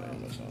 pack on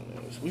Amazon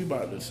is. We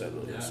about to settle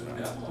this That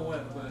now. one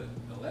went for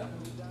 11.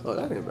 Oh,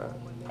 that ain't bad.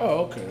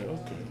 Oh, okay.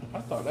 I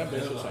thought that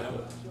bitch was like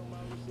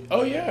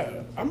oh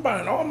yeah, I'm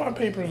buying all my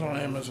papers on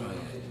Amazon.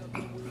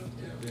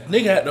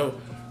 Nigga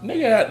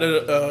at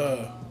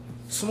the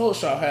smoke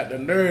shop had the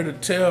nerve to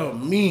tell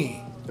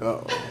me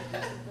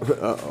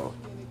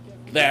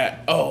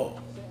that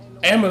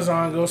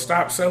Amazon go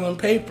stop selling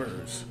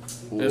papers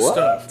and What?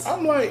 stuff.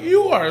 I'm like,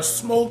 you are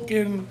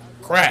smoking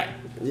crack.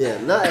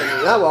 Yeah, not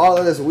with all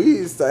of this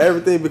weed, so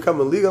everything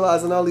becoming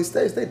legalized in all these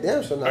states. They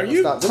damn sure not Are gonna you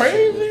stop this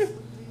shit. crazy?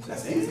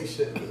 That's easy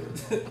shit.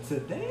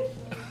 Today?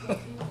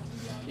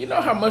 You know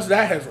how much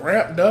that has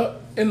ramped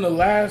up in the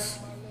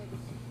last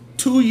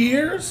 2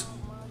 years?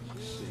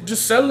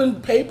 Just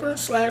selling paper /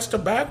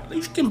 tobacco.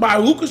 You can buy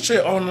hookah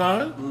shit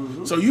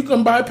online, so you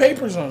can buy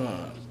papers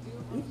online.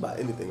 You can buy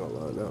anything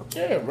online now.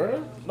 Yeah,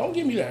 bro. Don't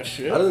give me that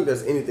shit. I don't think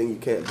there's anything you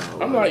can't buy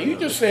online. I'm like, you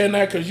just saying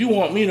that because you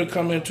want me to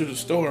come into the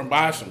store and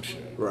buy some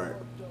shit. Right.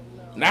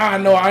 Now I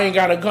know I ain't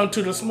got to come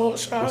to the smoke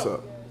shop. What's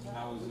up?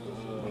 I was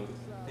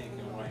thinking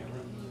White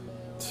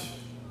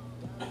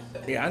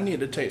River. Yeah, I need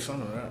to take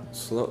some of that.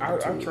 Slow. I'll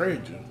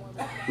trade you.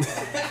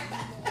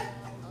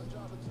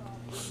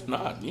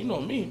 Nah, you know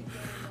me.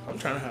 I'm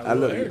trying to have I a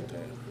know little you.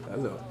 everything. I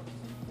know.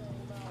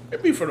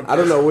 It be for the. I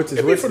don't know which is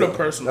it be which. for the though.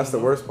 personal. That's the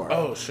worst part.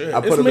 Oh shit! I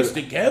put It's them mixed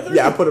together.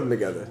 Yeah, I put them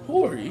together.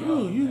 Who are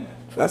you? You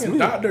That's fucking me.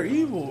 Dr.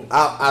 Evil.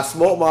 I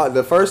smoked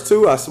the first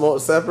 2. I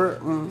smoked separate.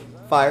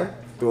 Fire.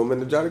 Threw them in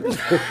the jar together.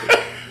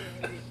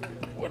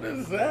 What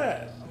is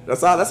that?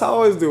 That's how I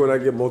always do when I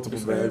get multiple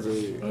bags of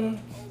weed.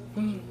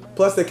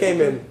 Plus, they came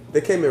in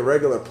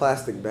regular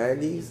plastic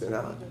baggies, and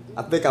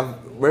I think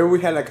remember we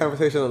had that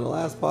conversation on the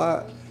last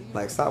pod.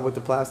 Like, stop with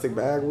the plastic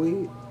bag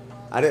weed.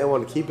 I didn't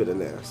want to keep it in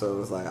there, so it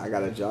was like I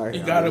got a jar.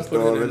 You I gotta just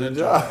put throw it them in the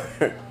jar.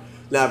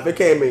 Now, if it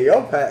came in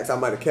your packs, I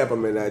might have kept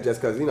them in there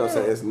just because, you know what I'm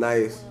saying, it's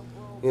nice.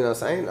 You know what I'm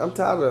saying? I'm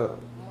tired of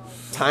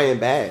tying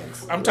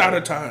bags. I'm tired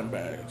of tying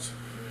bags.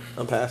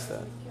 I'm past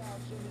that.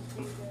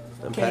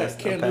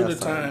 Can't do the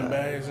tying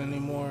bags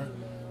anymore.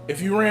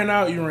 If you ran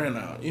out, you ran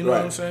out. You know what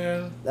I'm Right.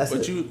 saying? That's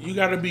but it. you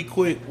got to be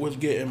quick with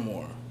getting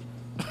more.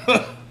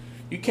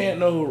 You can't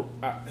know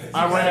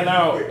I ran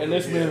out and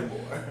it's been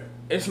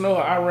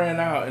I ran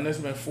out and it's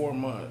been 4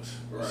 months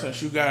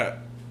since you've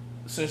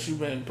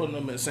been putting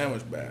them in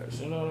sandwich bags.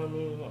 You know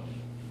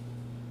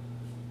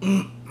what I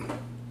mean?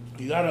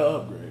 You gotta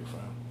upgrade,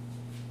 fam.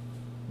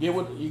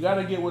 You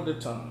gotta get with the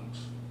times.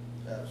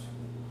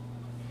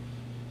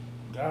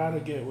 Gotta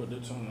get with the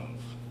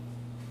times.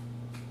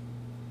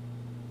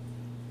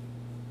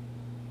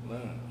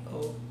 Man.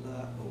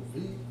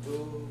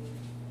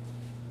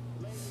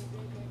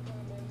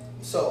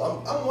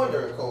 So I'm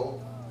wondering,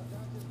 Cole.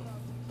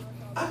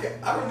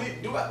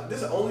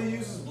 This only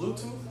uses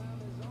Bluetooth?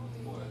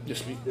 The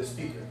speaker. The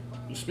speaker.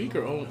 The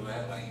speaker only. Do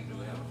it like you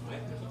do have a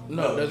mic or something?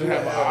 No, it doesn't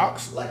have an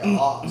aux. Like an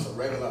aux, a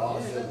regular aux.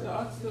 The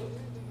aux still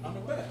on the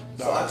back.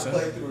 So I can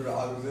play through the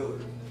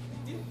auxiliary.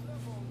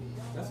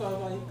 That's why I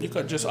was like, You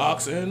could just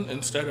aux in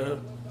instead of.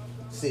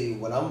 See,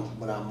 what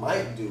I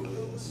might do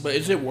is. But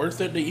is it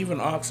worth it to even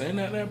aux in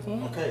at that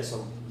point? Okay,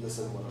 so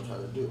listen to what I'm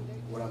trying to do.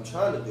 What I'm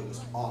trying to do is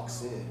aux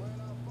in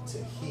to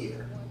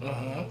here,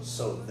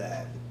 so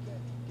that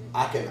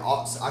I can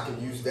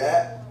use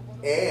that,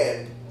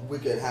 and we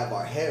can have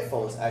our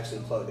headphones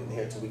actually plugged in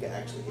here, so we can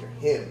actually hear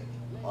him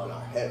on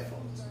our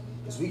headphones.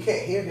 Because we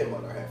can't hear him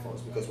on our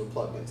headphones because we're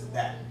plugged into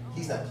that.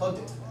 He's not plugged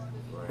into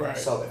that. Right.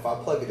 So if I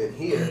plug it in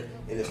here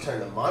and it's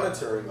turned the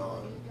monitoring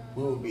on,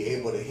 we will be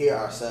able to hear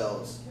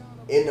ourselves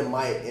in the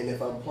mic. And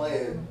if I'm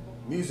playing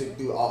music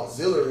through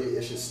auxiliary,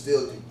 it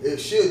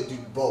should do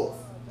both.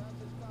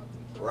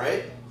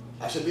 Right?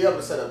 I should be able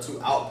to set up 2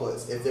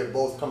 outputs if they're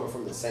both coming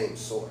from the same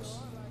source.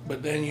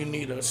 But then you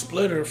need a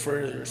splitter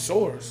for your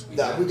source.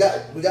 Nah, we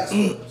got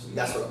splitters.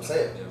 That's what I'm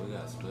saying. yeah, we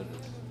got splitters.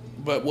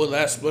 But will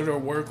that splitter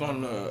work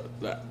on the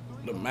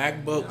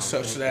MacBook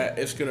such that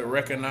it's gonna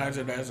recognize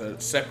it as a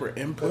separate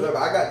input? Remember,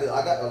 I got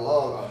the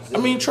long auxiliary. I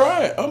mean,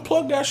 try it.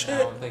 Unplug that I shit.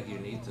 don't think you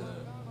need to.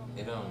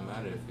 It don't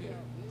matter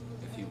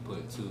if you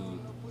put 2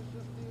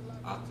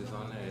 octets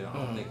on there. I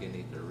don't think it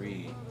needs to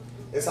read.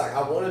 It's like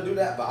I want to do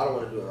that, but I don't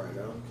want to do it right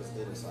now because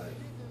then it's like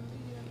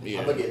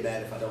I'm gonna get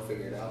mad if I don't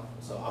figure it out.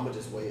 So I'm gonna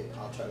just wait.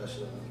 I'll try that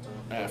shit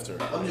another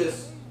time. I'm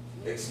just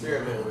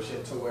experimenting with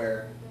shit to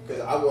where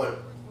because I want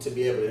to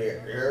be able to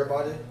hear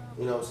everybody.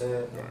 You know what I'm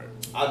saying? Right.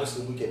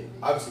 Obviously we hear you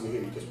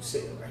because we're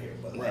sitting right here,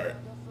 but like,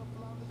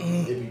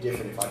 it'd be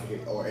different if I could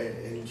hear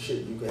and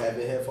shit. You could have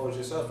in headphones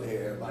yourself to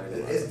hear everybody.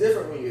 It's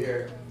different when you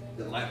hear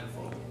the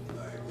microphone.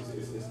 Like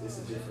it's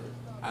a different.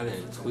 I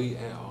didn't tweet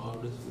at all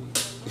this week.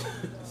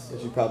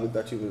 You probably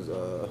thought you was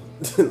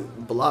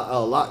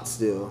locked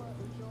still.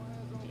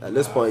 At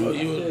this point,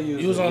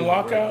 you was on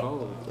lockout.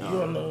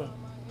 You on the?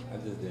 I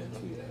just didn't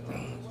tweet at all. I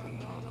don't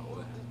know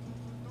what.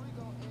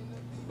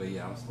 But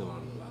yeah, I'm still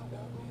on the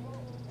lockout.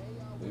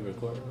 We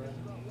recording right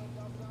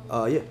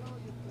now? Yeah. Yeah,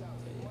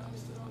 I'm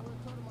still out.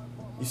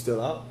 You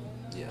still out?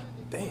 Yeah.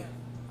 Damn.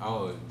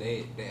 Oh,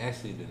 they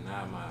actually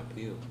denied my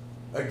appeal.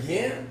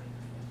 Again?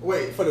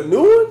 Wait, for the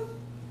new one?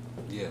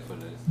 Yeah, for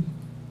this.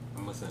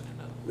 I'm gonna send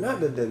another.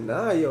 Not to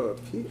deny your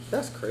appeal.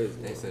 That's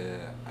crazy. They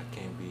said I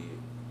can't be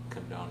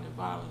condoning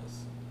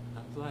violence.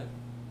 I was like,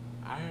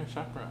 iron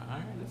sharper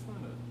iron? That's not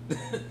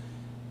a...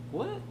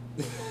 What?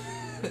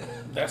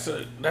 That's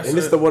and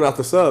it's the one off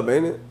the sub,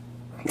 ain't it?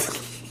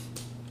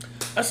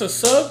 That's a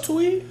sub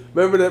tweet?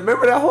 Remember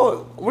that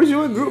whole... Was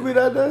you in group me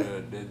that day?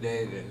 The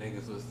day that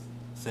niggas was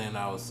saying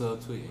I was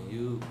subtweeting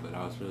you, but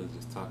I was really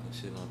just talking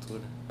shit on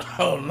Twitter.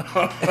 Oh, no.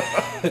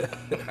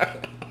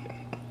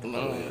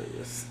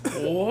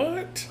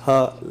 What?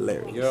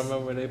 Hilarious. You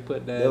remember they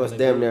put that? That was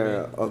damn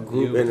near a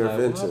group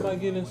intervention. Like, why am I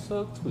getting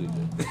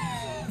subtweeted?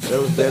 That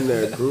was damn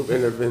near a group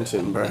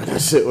intervention, bro.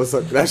 That shit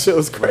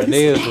was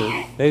crazy.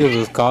 Bro, niggas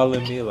was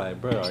calling me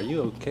like, bro, are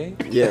you okay?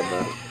 Yeah,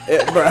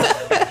 bro.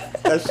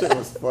 That shit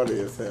was funny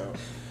as hell.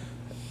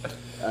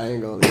 I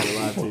ain't gonna even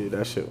lie to you.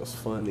 That shit was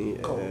funny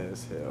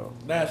as hell.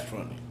 That's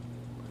funny.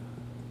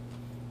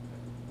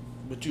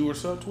 But you were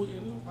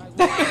subtweeting?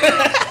 I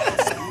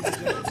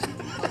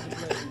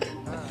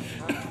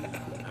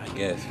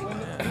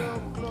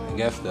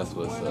guess that's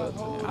what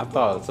subtweeting. I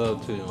thought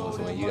subtweeting was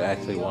when you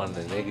actually wanted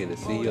a nigga to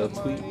see your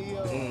tweet.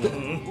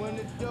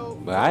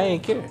 But I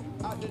ain't care.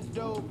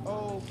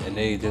 And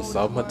they just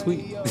saw my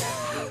tweet.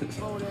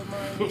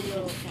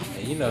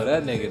 And you know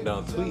that nigga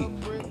don't tweet.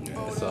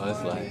 So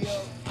it's like,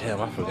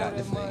 damn, I forgot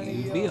this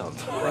nigga you be on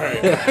Twitter.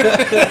 Right.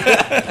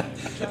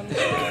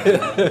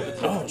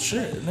 Oh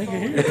shit, nigga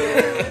here.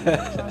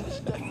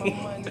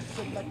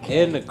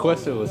 And the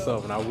question was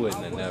something I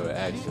wouldn't have never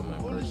asked him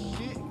in person.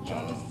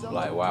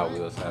 Like while we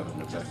was having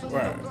the back.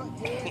 Right.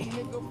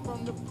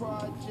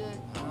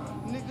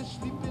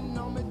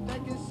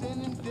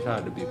 I'm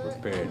trying to be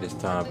prepared this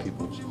time,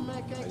 people.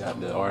 I got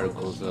the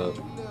articles up.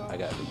 I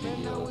got the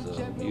videos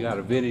up. You got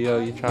a video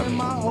you trying to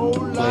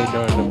play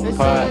during the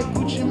pod?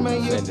 Send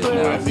it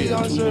now.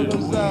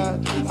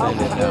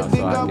 Send it now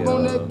so I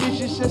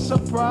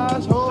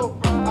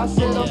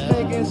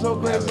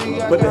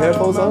can. Put the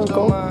headphones on,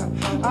 Cole.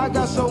 I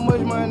got so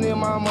much money in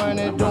my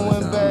money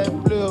doing bad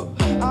flip.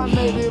 I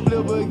made it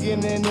flip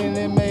again and then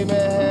it made me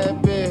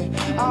happy.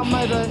 I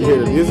made a you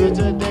hear the music?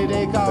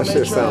 That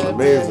shit sound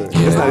amazing.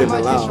 It's not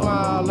even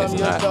loud. It's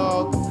not.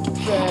 Yo.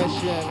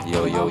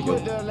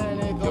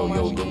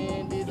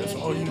 That's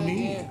all you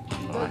need.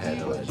 I had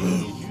to let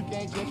you.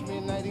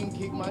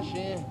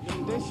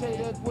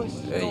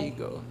 There you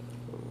go.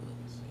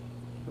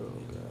 Oh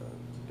God.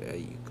 There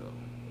you go.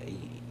 Hey.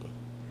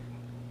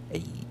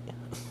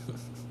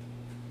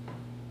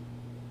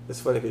 It's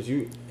funny because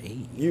you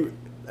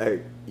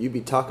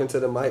be talking to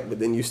the mic, but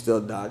then you still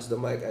dodge the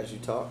mic as you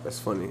talk. That's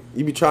funny.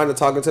 You be trying to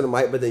talk into the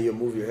mic, but then you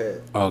move your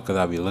head. Oh, because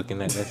I be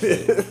looking at that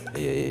shit?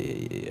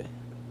 Yeah.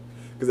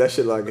 Because that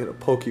shit like gonna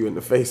poke you in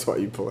the face while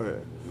you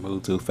playing.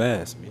 Move too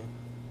fast, man.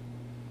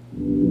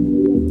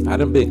 I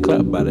done been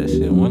clapped by that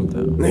shit one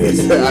time. Nigga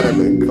said I done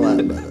been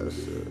clapped by that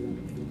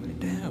shit.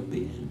 Damn,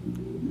 bitch.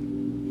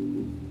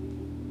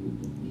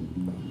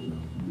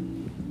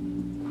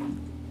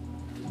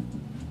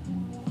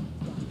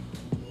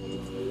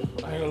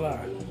 I ain't gonna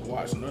lie. I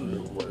watched none of the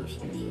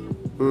verses.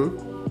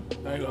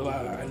 I ain't gonna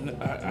lie.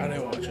 I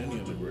didn't watch any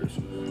of the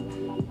verses.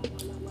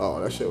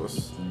 Oh, that shit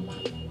was.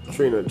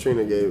 Trina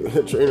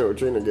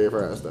gave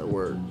her ass that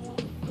word.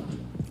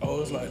 Oh,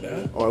 it's like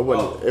that? Oh, it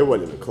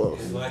wasn't even close.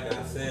 It's like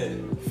I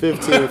said.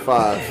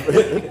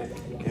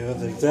 15-5. It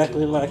was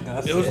exactly like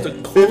I said. It was the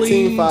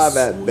 15-5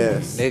 at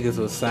best. Niggas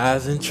was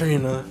sizing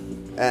Trina.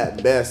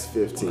 At best,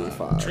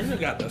 15-5. Trina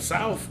got the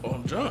South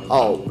on jump.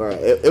 Oh, bro,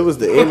 it was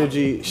the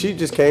energy. She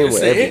just came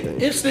with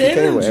everything. It's the she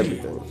energy. came with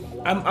everything.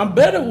 I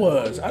bet it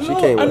was. I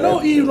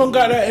know Eve don't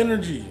got that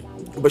energy.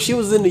 But she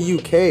was in the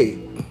UK.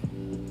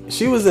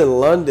 She was in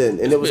London,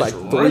 and it was like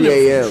 3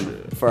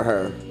 a.m. for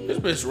her. This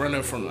bitch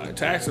running from like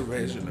tax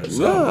evasion or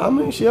something. Nah, I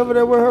mean, she over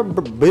there with her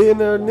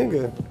billionaire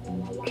nigga.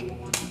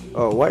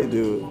 Oh, white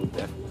dude.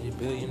 Definitely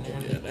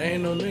billionaire. Yeah, they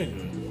ain't no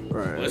nigga.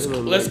 Right.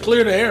 Let's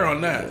clear the air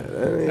on that.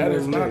 Yeah, that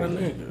is not a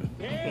nigga.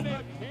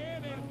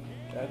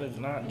 That is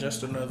not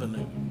just another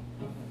nigga.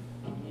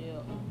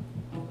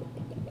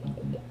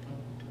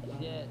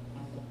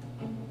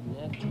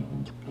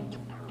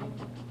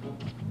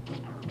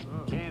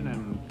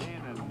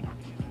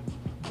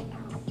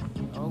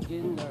 Don't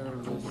get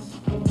nervous.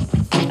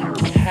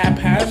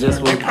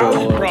 Haphazard. They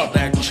probably brought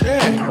that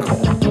check.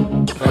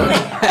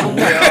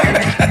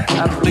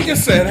 Nigga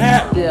said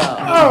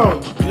Oh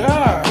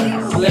God.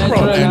 They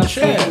brought that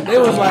check. They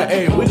was like,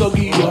 hey, we gonna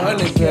give you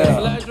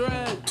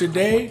 $100K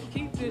today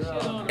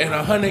and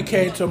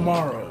 $100K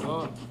tomorrow.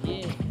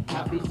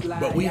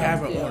 But we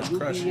haven't Orange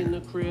Crush here.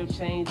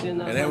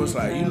 And they was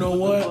like, you know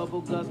what?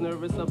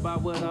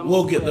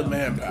 We'll get the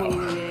manpower.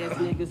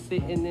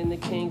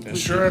 And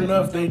sure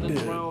enough, they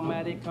did.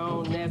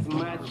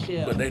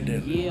 But they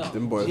didn't.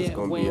 Them boys is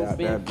gonna be out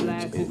that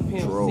bitch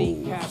in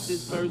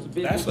droves.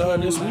 That's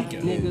this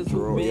weekend. In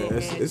droves. Yeah,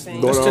 it's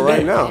going That's on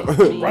today. right now.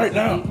 Right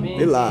now.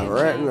 They live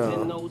right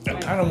now. I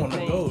kind of want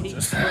to go.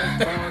 Just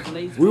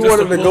we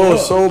wanted to go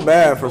so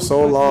bad for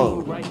so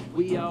long.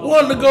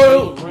 Wanted to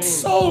go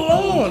so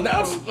long.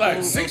 That was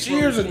like 6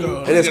 years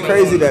ago. And it's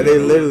crazy that they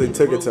literally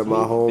took it to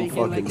my home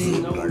fucking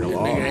city. Like, of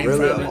all,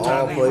 really, of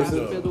all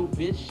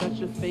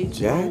places.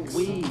 Jax?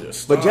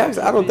 But Jax,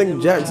 I don't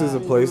think Jax is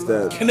a place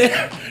that...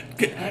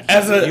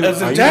 As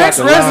a Jax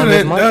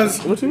resident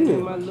does... What you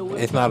mean?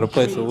 It's not a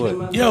place for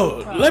what? Yo,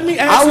 let me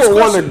ask I this would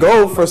want question. to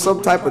go for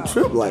some type of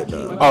trip like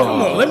that. Come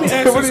on, let me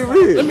ask What this. do you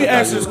mean? Let me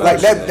ask this Like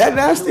question. that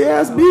nasty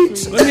ass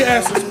beach? Let me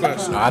ask this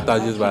question. I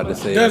thought you was about to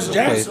say Does it's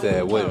a place Jackson-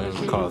 that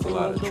wouldn't cause a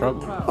lot of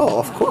trouble. Oh,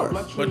 of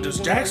course. But does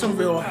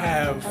Jacksonville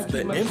have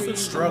the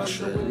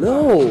infrastructure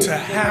No. to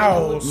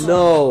house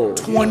No.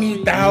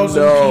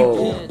 20,000 No.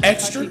 people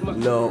extra?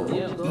 No.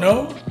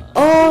 No?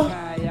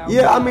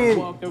 Yeah, I mean,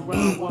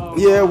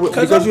 yeah,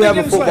 because I'm you have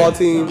a thinking it's football like-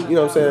 team, you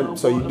know what I'm saying?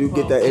 So you do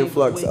get that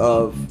influx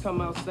of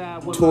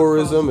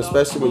tourism,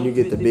 especially when you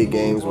get the big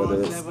games,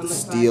 whether it's the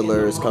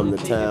Steelers come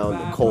to town,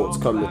 the Colts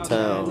come to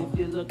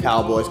town,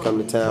 Cowboys come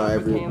to town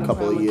every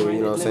couple of years,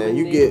 you know what I'm saying?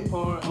 You get,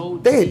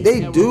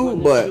 they do,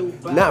 but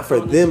not for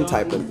them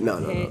type of, no.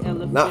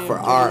 Not for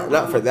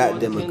that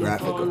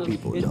demographic of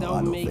people, no,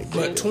 I don't think.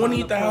 But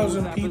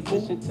 20,000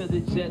 people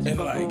and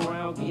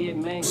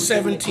like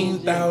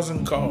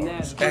 17,000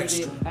 cars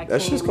extra.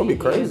 That shit's gonna be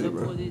crazy,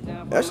 bro.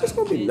 That shit's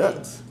gonna be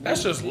nuts.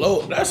 That's just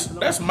low.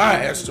 That's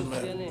my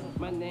estimate.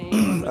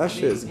 That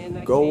shit's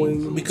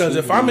going. Because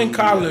if I'm in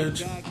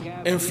college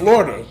in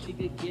Florida,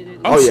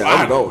 I'm I'm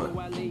sliding.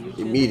 going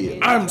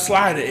immediately. I'm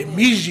sliding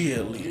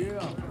immediately.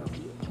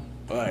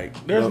 Like,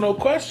 there's no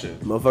question.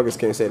 Motherfuckers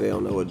can't say they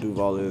don't know what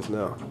Duval is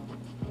now.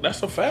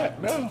 That's a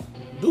fact. No,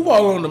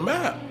 Duval on the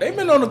map. They've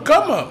been on the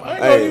come up. I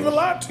ain't gonna even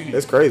lie to you.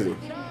 It's crazy.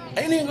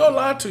 Ain't even gonna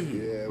lie to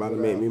you. Yeah, about to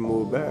make me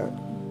move back.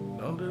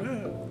 Don't do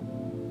that.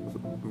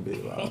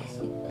 Big lies.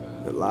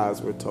 The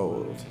lies were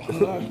told.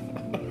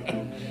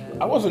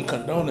 I wasn't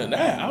condoning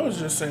that. I was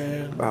just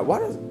saying.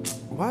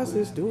 Why is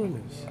this doing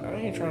this? I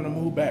ain't trying to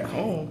move back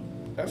home.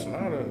 That's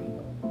not a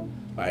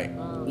like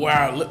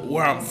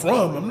where I'm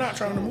from. I'm not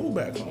trying to move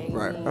back home.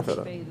 Right, I feel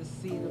that.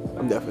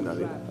 I'm definitely not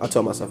either. I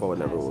told myself I would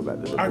never move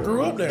back to I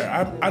grew up there.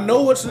 I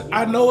know what's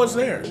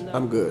there.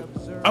 I'm good.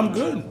 I'm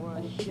good.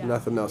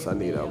 Nothing else I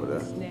need over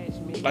there.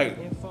 Like,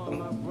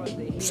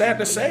 sad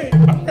to say,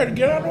 I'm ready to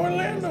get out of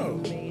Orlando.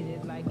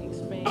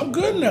 I'm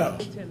good now.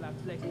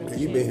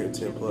 You've been here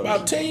 10 plus.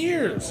 About 10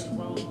 years.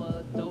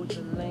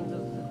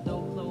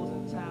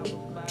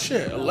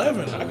 Shit,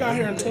 11. I got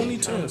here in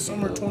 2010,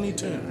 summer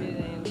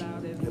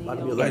 2010.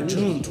 Like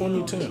June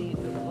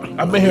 2010.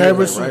 I've been here ever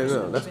Right since.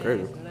 now, that's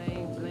crazy.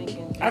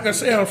 I can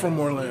say I'm from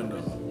Orlando.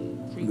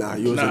 Nah,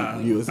 you was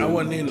I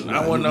wasn't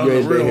on you the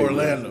ain't real been here.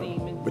 Orlando.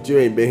 But you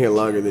ain't been here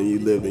longer than you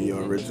lived in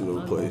your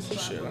original place.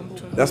 Shit,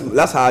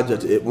 That's how I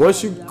judge it.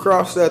 Once you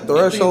cross that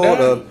threshold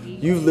of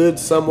you lived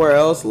somewhere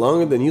else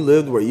longer than you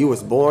lived where you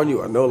was born, you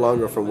are no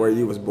longer from where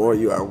you was born.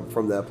 You are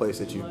from that place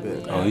that you've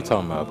been. Oh, you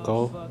talking about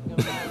Cole?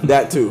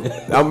 That too.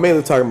 I'm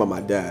mainly talking about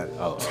my dad.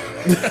 Oh.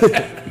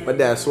 My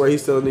dad swear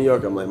he's still in New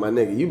York. I'm like, my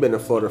nigga, you been in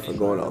Florida for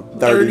going on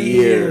 30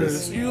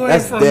 years. You ain't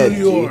That's from dead, New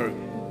G. York.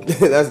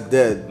 That's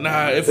dead.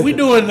 Nah, if we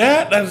doing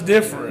that, that's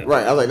different.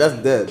 Right, I was like,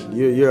 that's dead.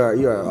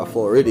 You're a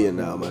Floridian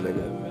now, my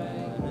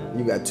nigga.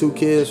 You got 2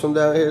 kids from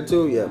down here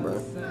too? Yeah, bro.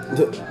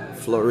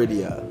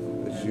 Floridia.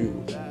 It's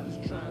you.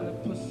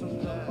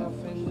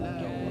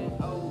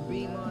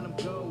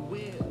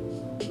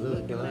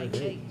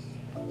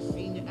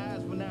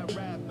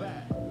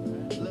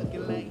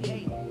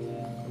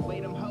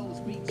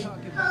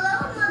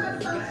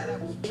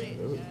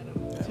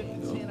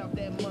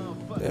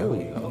 There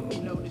we go.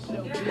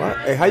 Why,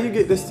 hey, how you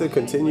get this to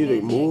continue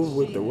to move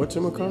with the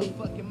whatchamacallit?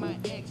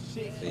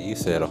 You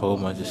said a whole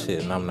bunch of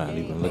shit, and I'm not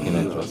even looking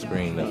at your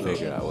screen to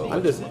figure out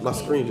what. My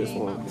screen just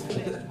won't.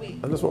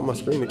 I just want my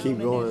screen to keep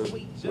going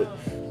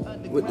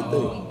with the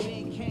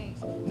thing.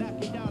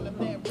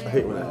 I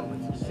hate when that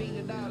happens.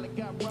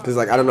 Cause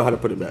like I don't know how to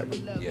put it back.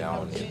 Yeah, I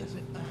don't either.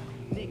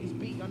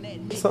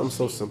 Something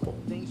so simple.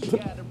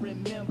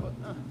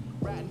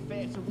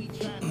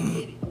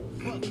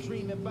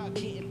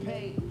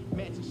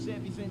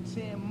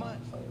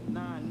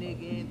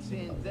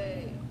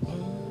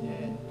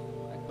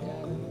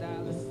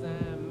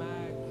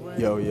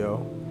 Yo.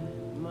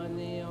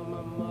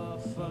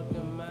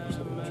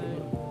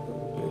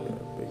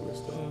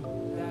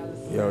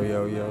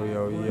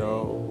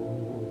 yo.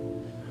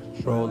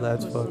 Bro,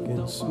 that's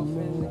fucking smoke.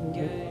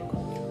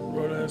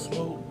 Roll that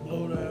smoke,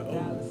 blow that.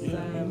 Oh, yeah, you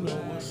know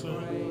what's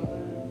up.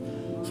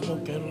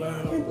 Smoking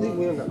loud. I can't believe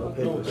we ain't got no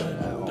papers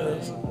at all.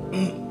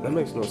 That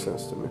makes no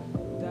sense to me.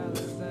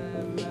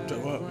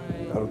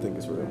 I don't think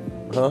it's real.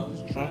 Huh?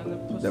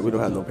 That we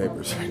don't have no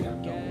papers right now.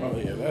 Oh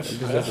yeah, that's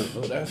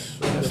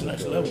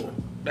next level.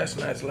 That's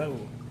next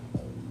level.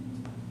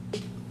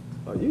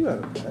 Oh, you got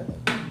a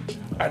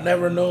I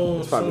never known.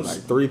 There's probably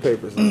like 3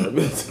 papers in there,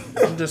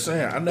 bitch. I'm just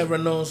saying, I never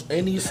known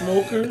any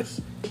smokers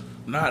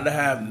not to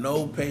have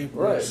no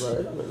papers.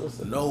 Right.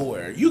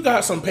 Nowhere. You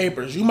got some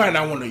papers. You might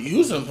not want to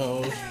use them,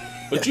 hoes,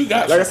 but you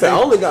got. Like I some said, I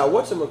papers. only got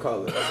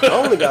whatchamacallit. I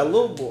only got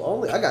little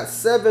boy. I got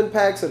 7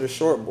 packs of the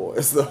short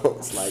boys though.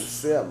 It's like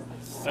 7.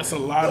 That's a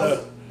lot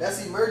of.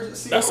 That's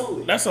emergency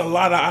only. That's a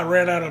lot of. I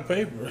ran out of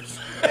papers.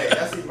 Hey,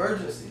 that's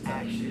emergency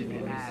type shit.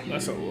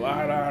 That's a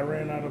lot of. I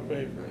ran out of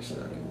papers.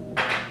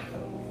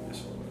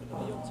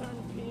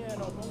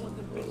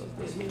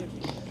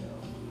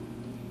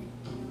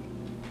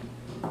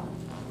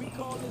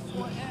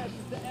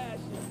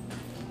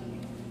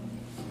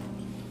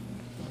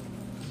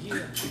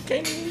 You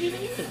can't even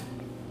get in.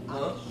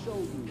 Huh?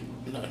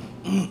 No.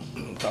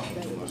 I'm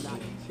talking to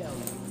myself.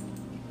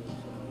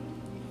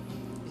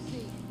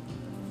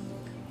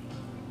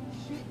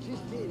 Shit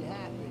just didn't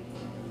happen.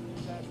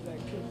 That's that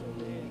kiss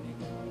over here,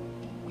 nigga.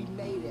 We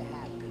made it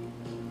happen.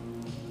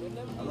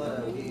 I love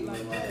that weed,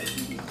 man.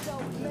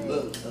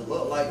 It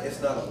look like it's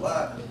not a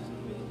lot.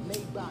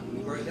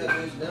 You break that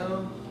bitch down.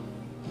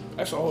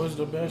 That's always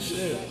the best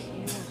shit.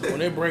 When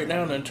they break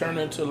down and turn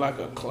into like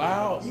a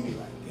cloud. You be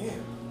like,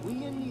 damn. We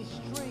in these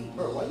streets.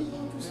 Bro, why you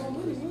going through so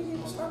many? You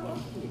ain't stop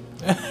off.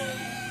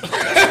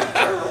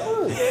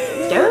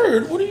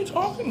 Third? What are you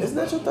talking about? Isn't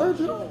that your 3rd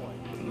job?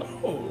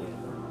 No.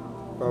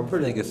 I'm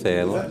pretty Nigga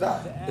said,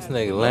 this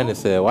nigga Lennon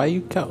said, why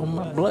you counting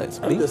my blunts,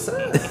 B? I'm just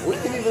saying. We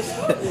ain't even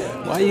start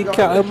yet. Why you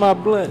counting my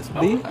blunts,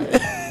 B?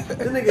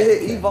 This nigga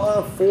hit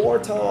Yvonne 4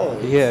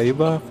 times. Yeah, you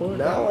buying 4?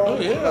 Now,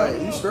 like,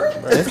 you straight?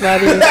 It's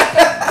not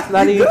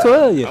even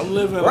 12 yet. I'm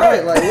living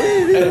Right, life. like,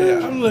 Hey,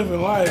 I'm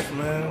living life,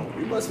 man.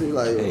 You must be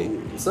like,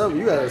 something,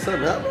 you got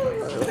something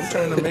happening? I'm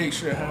trying to make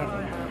shit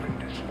happen.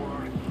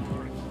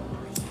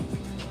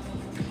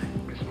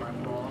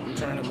 I'm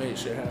trying to make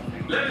shit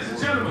happen. Ladies and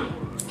gentlemen.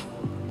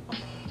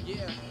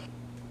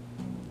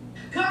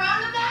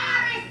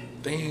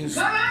 Things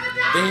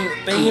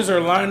are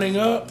lining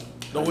up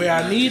the way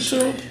I need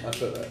to. I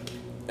feel that.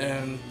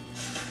 And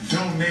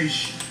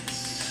Donations.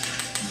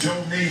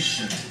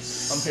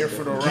 I'm here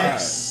for the ride.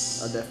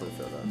 Yes. I definitely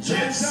feel that.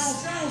 Yes.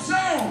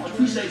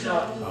 Appreciate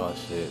y'all. Oh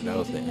shit, that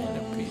was the end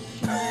of Pete.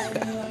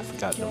 I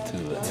forgot them 2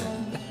 at the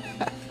end.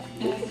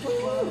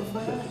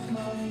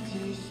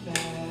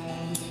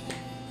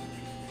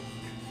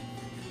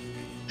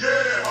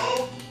 Yeah,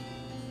 ho.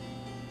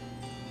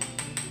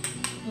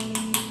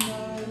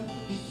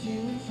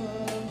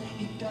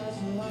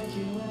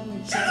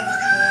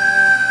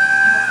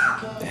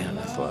 Damn,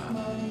 that's loud.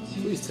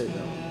 Please take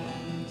that one.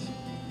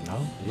 No,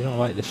 you don't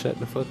like to shut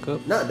the fuck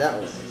up? Not that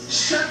one.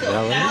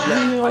 That one?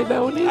 You don't like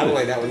that one either? I don't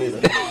like that one either.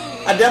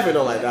 I definitely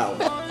don't like that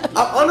one.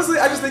 Honestly,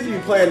 I just think you be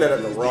playing that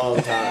at the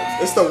wrong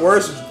times. It's the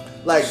worst.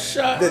 Like,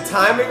 the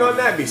timing on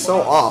that be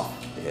so off.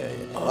 Yeah,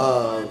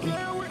 yeah.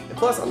 And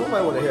plus, I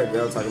might want to hear a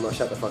girl talking about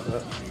shut the fuck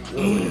up.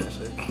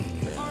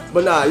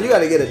 But nah, you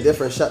gotta get a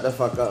different shut the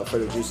fuck up for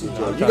the Juicy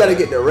J. You gotta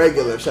get the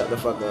regular shut the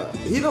fuck up.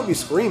 He don't be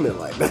screaming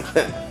like that.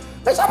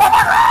 Like, shut the fuck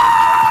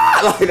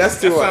up! Like, that's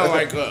too That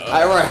much. sound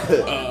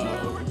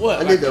like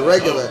what? I need the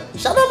regular.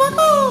 Shut the fuck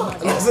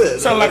up! That's it.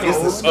 Sound like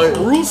It's a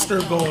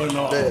rooster going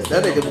on. That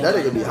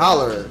nigga be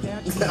hollering.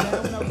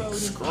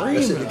 Screaming.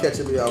 That shit be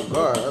catching me off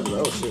guard. I'm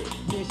like, oh shit.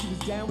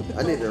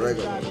 I need the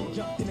regular one.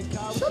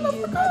 Shut the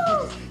fuck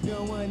up!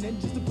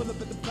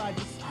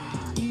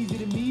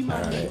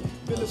 Alright,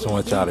 I just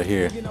want y'all to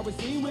hear.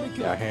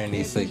 Y'all hearing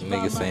these sick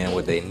niggas saying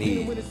what they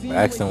need.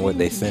 Ask them what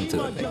they sent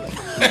to a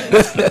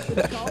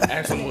nigga.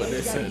 Ask them what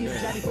they sent.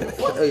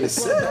 What are you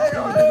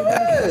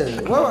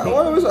saying? What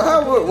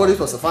are you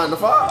supposed to find the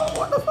file?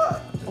 What the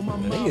fuck?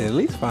 Nigga, at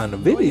least find the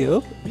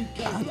video.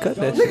 I'll cut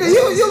that shit. Nigga,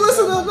 you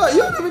listen to that.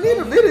 You don't even need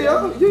a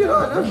video. You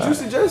know them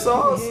Juicy J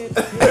songs. You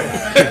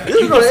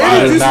can go to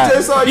any Juicy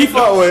J song you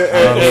fuck with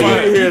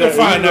and you can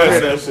find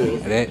that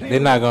shit. They're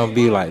not gonna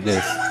be like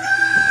this.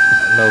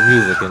 No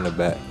music in the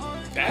back.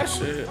 That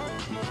shit.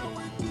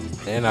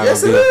 They're not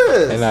Yes, gonna be. it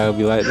is. They're not gonna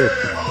be like this.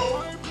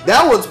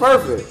 That one's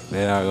perfect.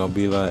 They're not gonna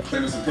be like.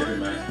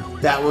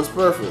 That one's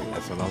perfect.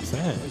 That's what I'm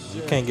saying.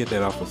 You can't get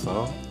that off a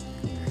song.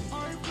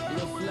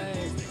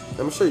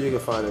 I'm sure you can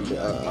find a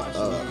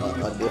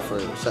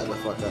different shut the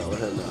fuck up with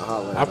him to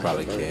holler. I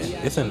probably can.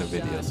 It's in the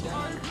video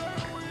somewhere.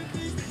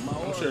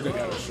 I'm sure they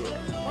got a short.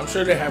 I'm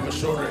sure they have a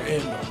shorter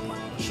end,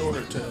 a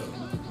shorter tail.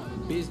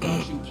 Bro,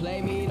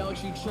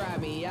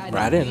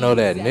 I didn't know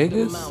that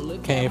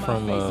niggas came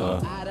from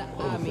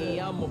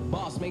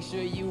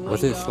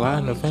was it Sly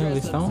and the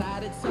Family Stone?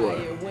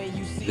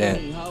 That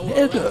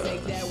nigga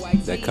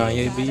that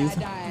Kanye be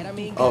using?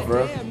 Oh,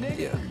 bro.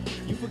 Yeah.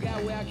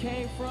 Oh,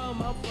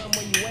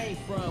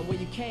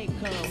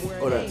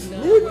 that's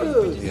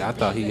niggas. Yeah, I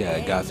thought he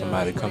had got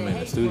somebody come in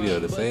the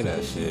studio to say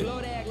that shit.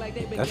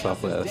 That's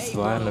off of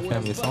Sly and the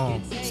Family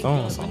Stone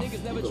song. Them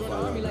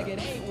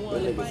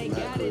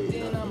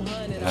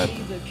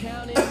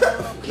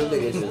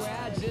niggas just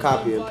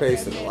copy and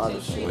paste a lot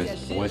of shit.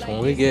 Which when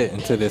we get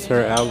into this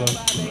her album,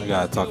 we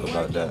gotta talk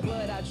about that.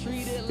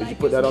 Did you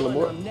put that on the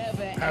board?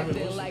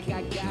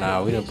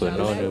 Nah, we didn't put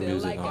no new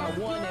music on.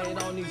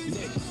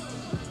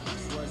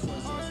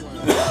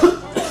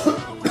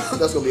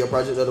 That's gonna be a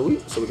project of the week,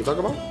 so we can talk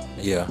about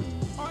it? Yeah.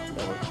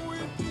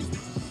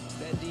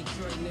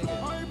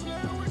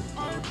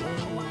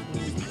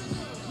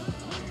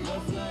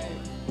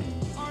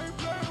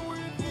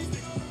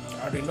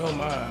 I already know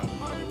mine.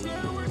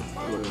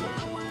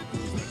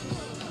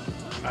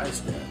 Ice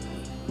Dad.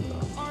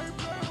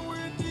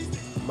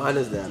 Mine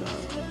is that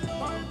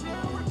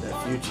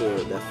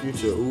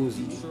future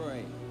Uzi.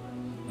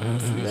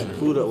 That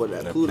Pluto, what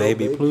that Pluto?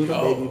 Baby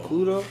Pluto? Baby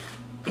Pluto.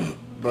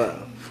 But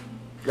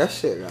that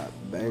shit got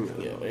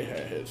bangers. Yeah, they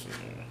had hits in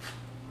there.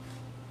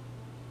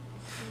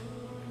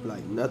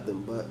 Like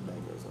nothing but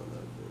bangers on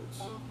that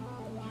bitch.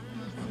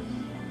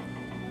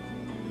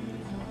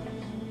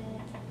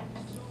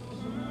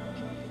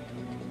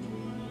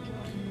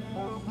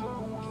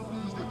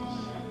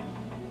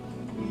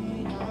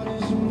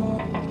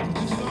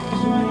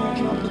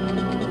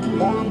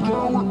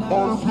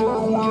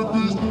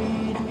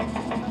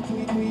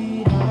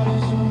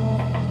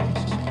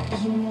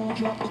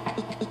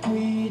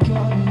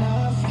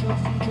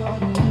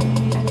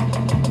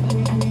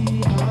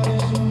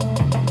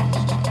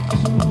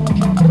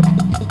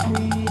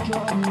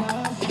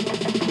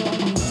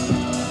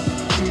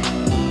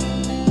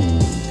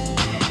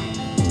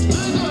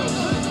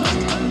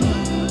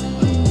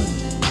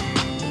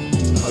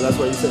 Oh, that's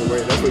why you said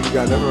right. That's what you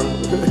got that from.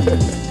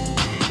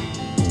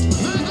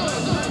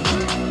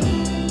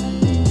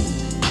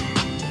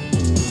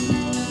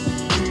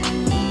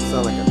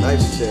 Sound like a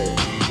nice chair.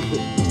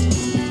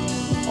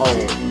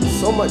 Oh,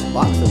 so much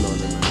boxing on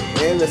the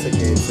night. And it's a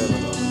game 7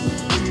 on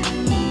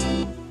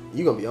the night.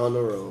 You gonna be on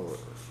the road.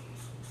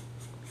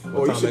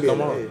 What time they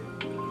come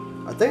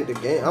on? I think the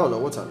game, I don't know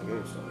what time the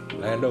game starts.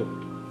 Lando.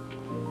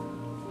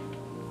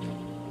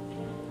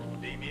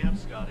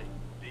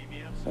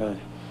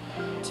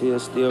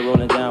 Tears still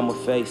rolling down my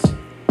face.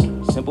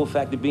 Simple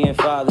fact of being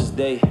Father's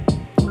Day.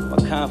 My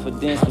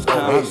confidence was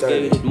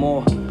confiscated.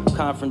 More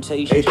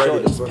confrontation,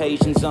 shortens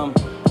patience. I'm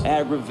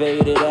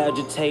aggravated,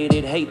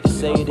 agitated. Hate to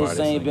say this,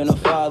 ain't been a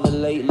father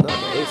lately.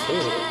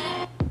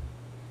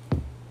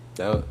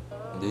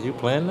 Did you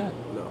plan that?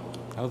 No.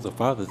 That was a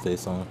Father's Day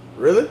song.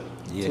 Really?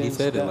 Yeah, he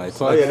said it like Oh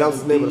twice. yeah, that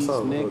was the name of the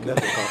song. It was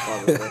definitely called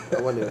Father's Day.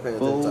 I wasn't even paying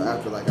attention until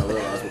after like I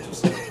realized what you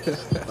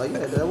said. Like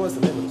yeah, that was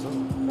the name of the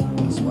song.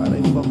 That's why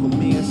they fuck with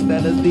me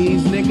instead of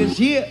these niggas,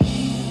 yeah.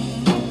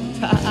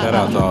 Shout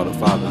out to all the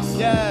fathers.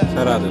 Yeah.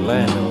 Shout out to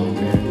Lando over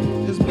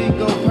here. This beat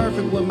go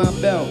perfect with my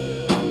belt.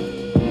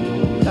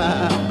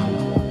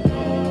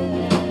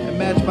 And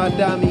match my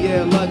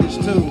Damier luggage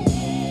too.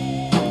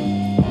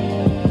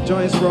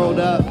 Joints rolled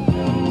up.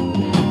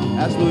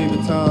 That's Louis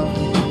Vuitton.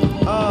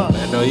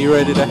 I know you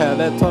ready to have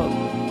that talk.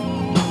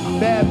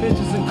 Bad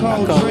bitches and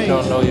cold How come drinks. you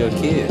don't know your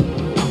kid?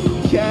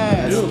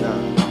 Cash. You know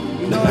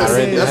what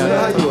I mean? That's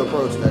not how you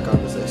approach that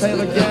conversation.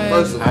 Taylor Gang.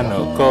 First of all, I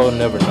know Cole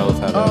never knows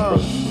how to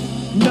approach.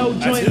 No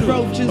joint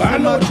roaches But I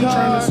in know my what you're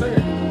car. trying to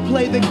say.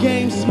 Play the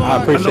game smart. I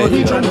appreciate We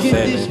you don't get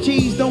understanding. this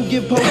cheese, don't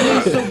give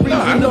police a reason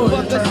I know to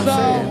what fuck you're us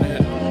trying all. to say.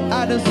 I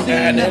done At seen the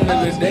end the of the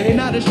ups, day,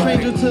 not a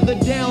stranger to the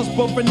downs,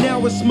 but for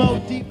now it's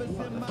smoke deep.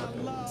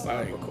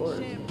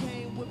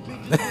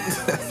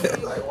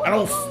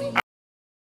 I